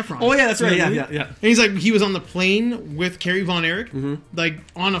 Zac Efron. Oh yeah, that's right. Yeah, Remember? yeah. And he's like, he was on the plane with Kerry Von Erich, like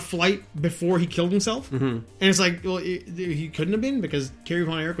on a flight before he killed himself. Mm-hmm. And it's like, well, he couldn't have been because Kerry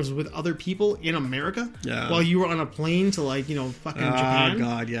Von Erich was with other people in America while you were on a plane to like, fucking Japan. Oh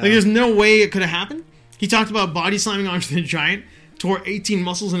God, yeah. Like, there's no way it could have happened. He talked about body slamming Andre the Giant, tore 18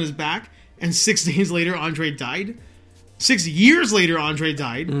 muscles in his back, and 6 days later, Andre died. 6 years later, Andre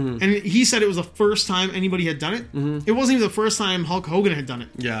died. And he said it was the first time anybody had done it. It wasn't even the first time Hulk Hogan had done it.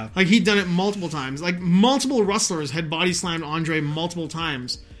 Yeah. Like, he'd done it multiple times. Like, multiple wrestlers had body slammed Andre multiple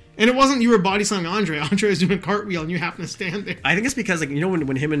times. And it wasn't you were body slamming Andre. Andre was doing a cartwheel and you happened to stand there. I think it's because like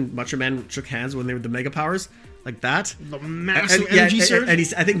when him and Macho Man shook hands when they were the Mega Powers, like that. The massive energy surge. And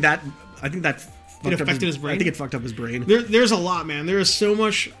I think that It affected his brain? I think it fucked up his brain. There's a lot, man. There is so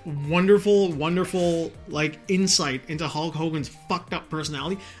much wonderful, like insight into Hulk Hogan's fucked up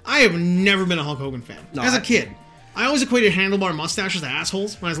personality. I have never been a Hulk Hogan fan. As a kid, I always equated handlebar mustaches to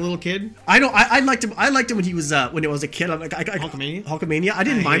assholes when I was a little kid. I know. I liked him. I liked him when he was when he was a kid. I'm like Hulkamania? Hulkamania. I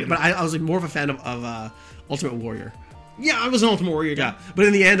didn't I mind, hated but I was like more of a fan of Ultimate Warrior. Yeah, I was an Ultimate Warrior guy. Yeah, but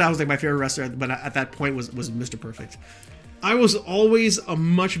in the end, I was like my favorite wrestler. But at that point, was Mr. Perfect. I was always a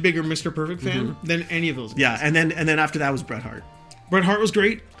much bigger Mr. Perfect fan than any of those guys. Yeah, and then after that was Bret Hart. Bret Hart was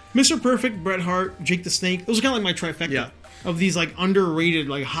great. Mr. Perfect, Bret Hart, Jake the Snake. Those are kind of like my trifecta of these like underrated,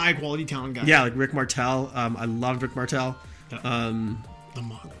 like high quality talent guys. Yeah, like Rick Martel. I loved Rick Martel. The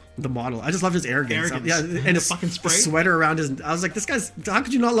model. The model. I just loved his arrogance. Yeah, and the his fucking spray. Sweater around his. I was like, this guy's. How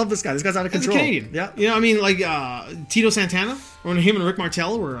could you not love this guy? This guy's out of As a control. Canadian. Yeah. You know, I mean, like Tito Santana, when him and Rick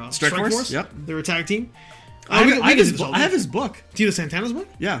Martel were Strike Force? Yep. They were a tag team. I have his book. Tito Santana's book?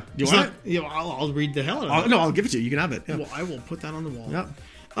 Yeah. Do you It's want not, it? yeah, I'll read the hell out of it. No, I'll give it to you. You can have it. Yeah. Well, I will put that on the wall.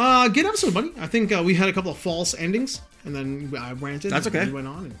 Yeah. Good episode, buddy. I think we had a couple of false endings, and then I ranted. That's okay. And we went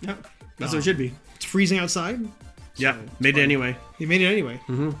on. And, Yeah. That's what it should be. It's freezing outside. Yeah. Made it anyway. He made it anyway.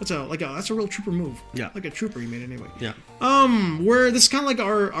 That's a real trooper move. Yeah. Like a trooper, he made it anyway. Yeah. Where this is kind of like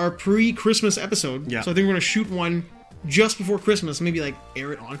our pre-Christmas episode. Yeah. So I think we're gonna shoot one just before Christmas. Maybe like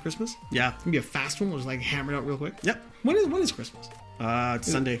air it on Christmas. Yeah. Maybe a fast one. We'll just like hammer it out real quick. Yep. When is Christmas?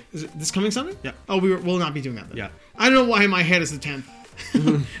 It's Sunday. Is it this coming Sunday? Yeah. Oh, we'll not be doing that then. Yeah. I don't know why in my head is the 10th.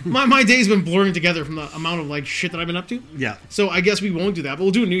 my day's been blurring together from the amount of like shit that I've been up to. Yeah. So I guess we won't do that, but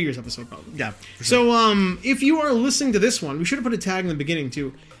we'll do a New Year's episode probably. Yeah. So if you are listening to this one, we should have put a tag in the beginning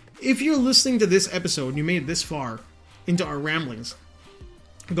too. If you're listening to this episode and you made it this far into our ramblings,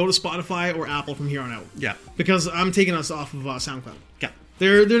 go to Spotify or Apple from here on out. Yeah. Because I'm taking us off of SoundCloud. Yeah.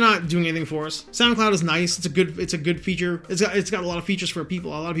 They're not doing anything for us. SoundCloud is nice. It's a good feature. It's got a lot of features for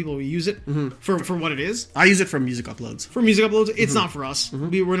people. A lot of people will use it for what it is. I use it for music uploads. For music uploads, it's not for us. We're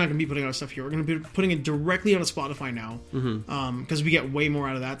not going to be putting our stuff here. We're going to be putting it directly on a Spotify now, because we get way more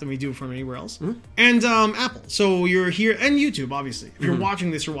out of that than we do from anywhere else. And Apple. So you're here, and YouTube, obviously. If you're watching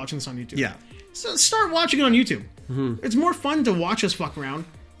this on YouTube. Yeah. So start watching it on YouTube. It's more fun to watch us fuck around,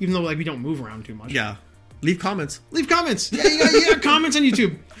 even though like we don't move around too much. Yeah. Leave comments. Leave comments. Yeah, comments on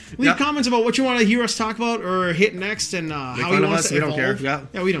YouTube. Leave Yep. comments about what you want to hear us talk about or hit next, and how fun you of want us. us to We don't evolve. care.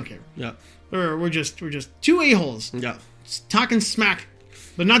 Yeah, we don't care. Yeah. Or we're just two a-holes Yeah. talking smack,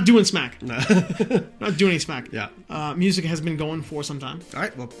 but not doing smack. No. Not doing any smack. Yeah. Music has been going for some time. All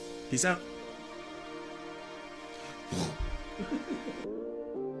right. Well, peace out.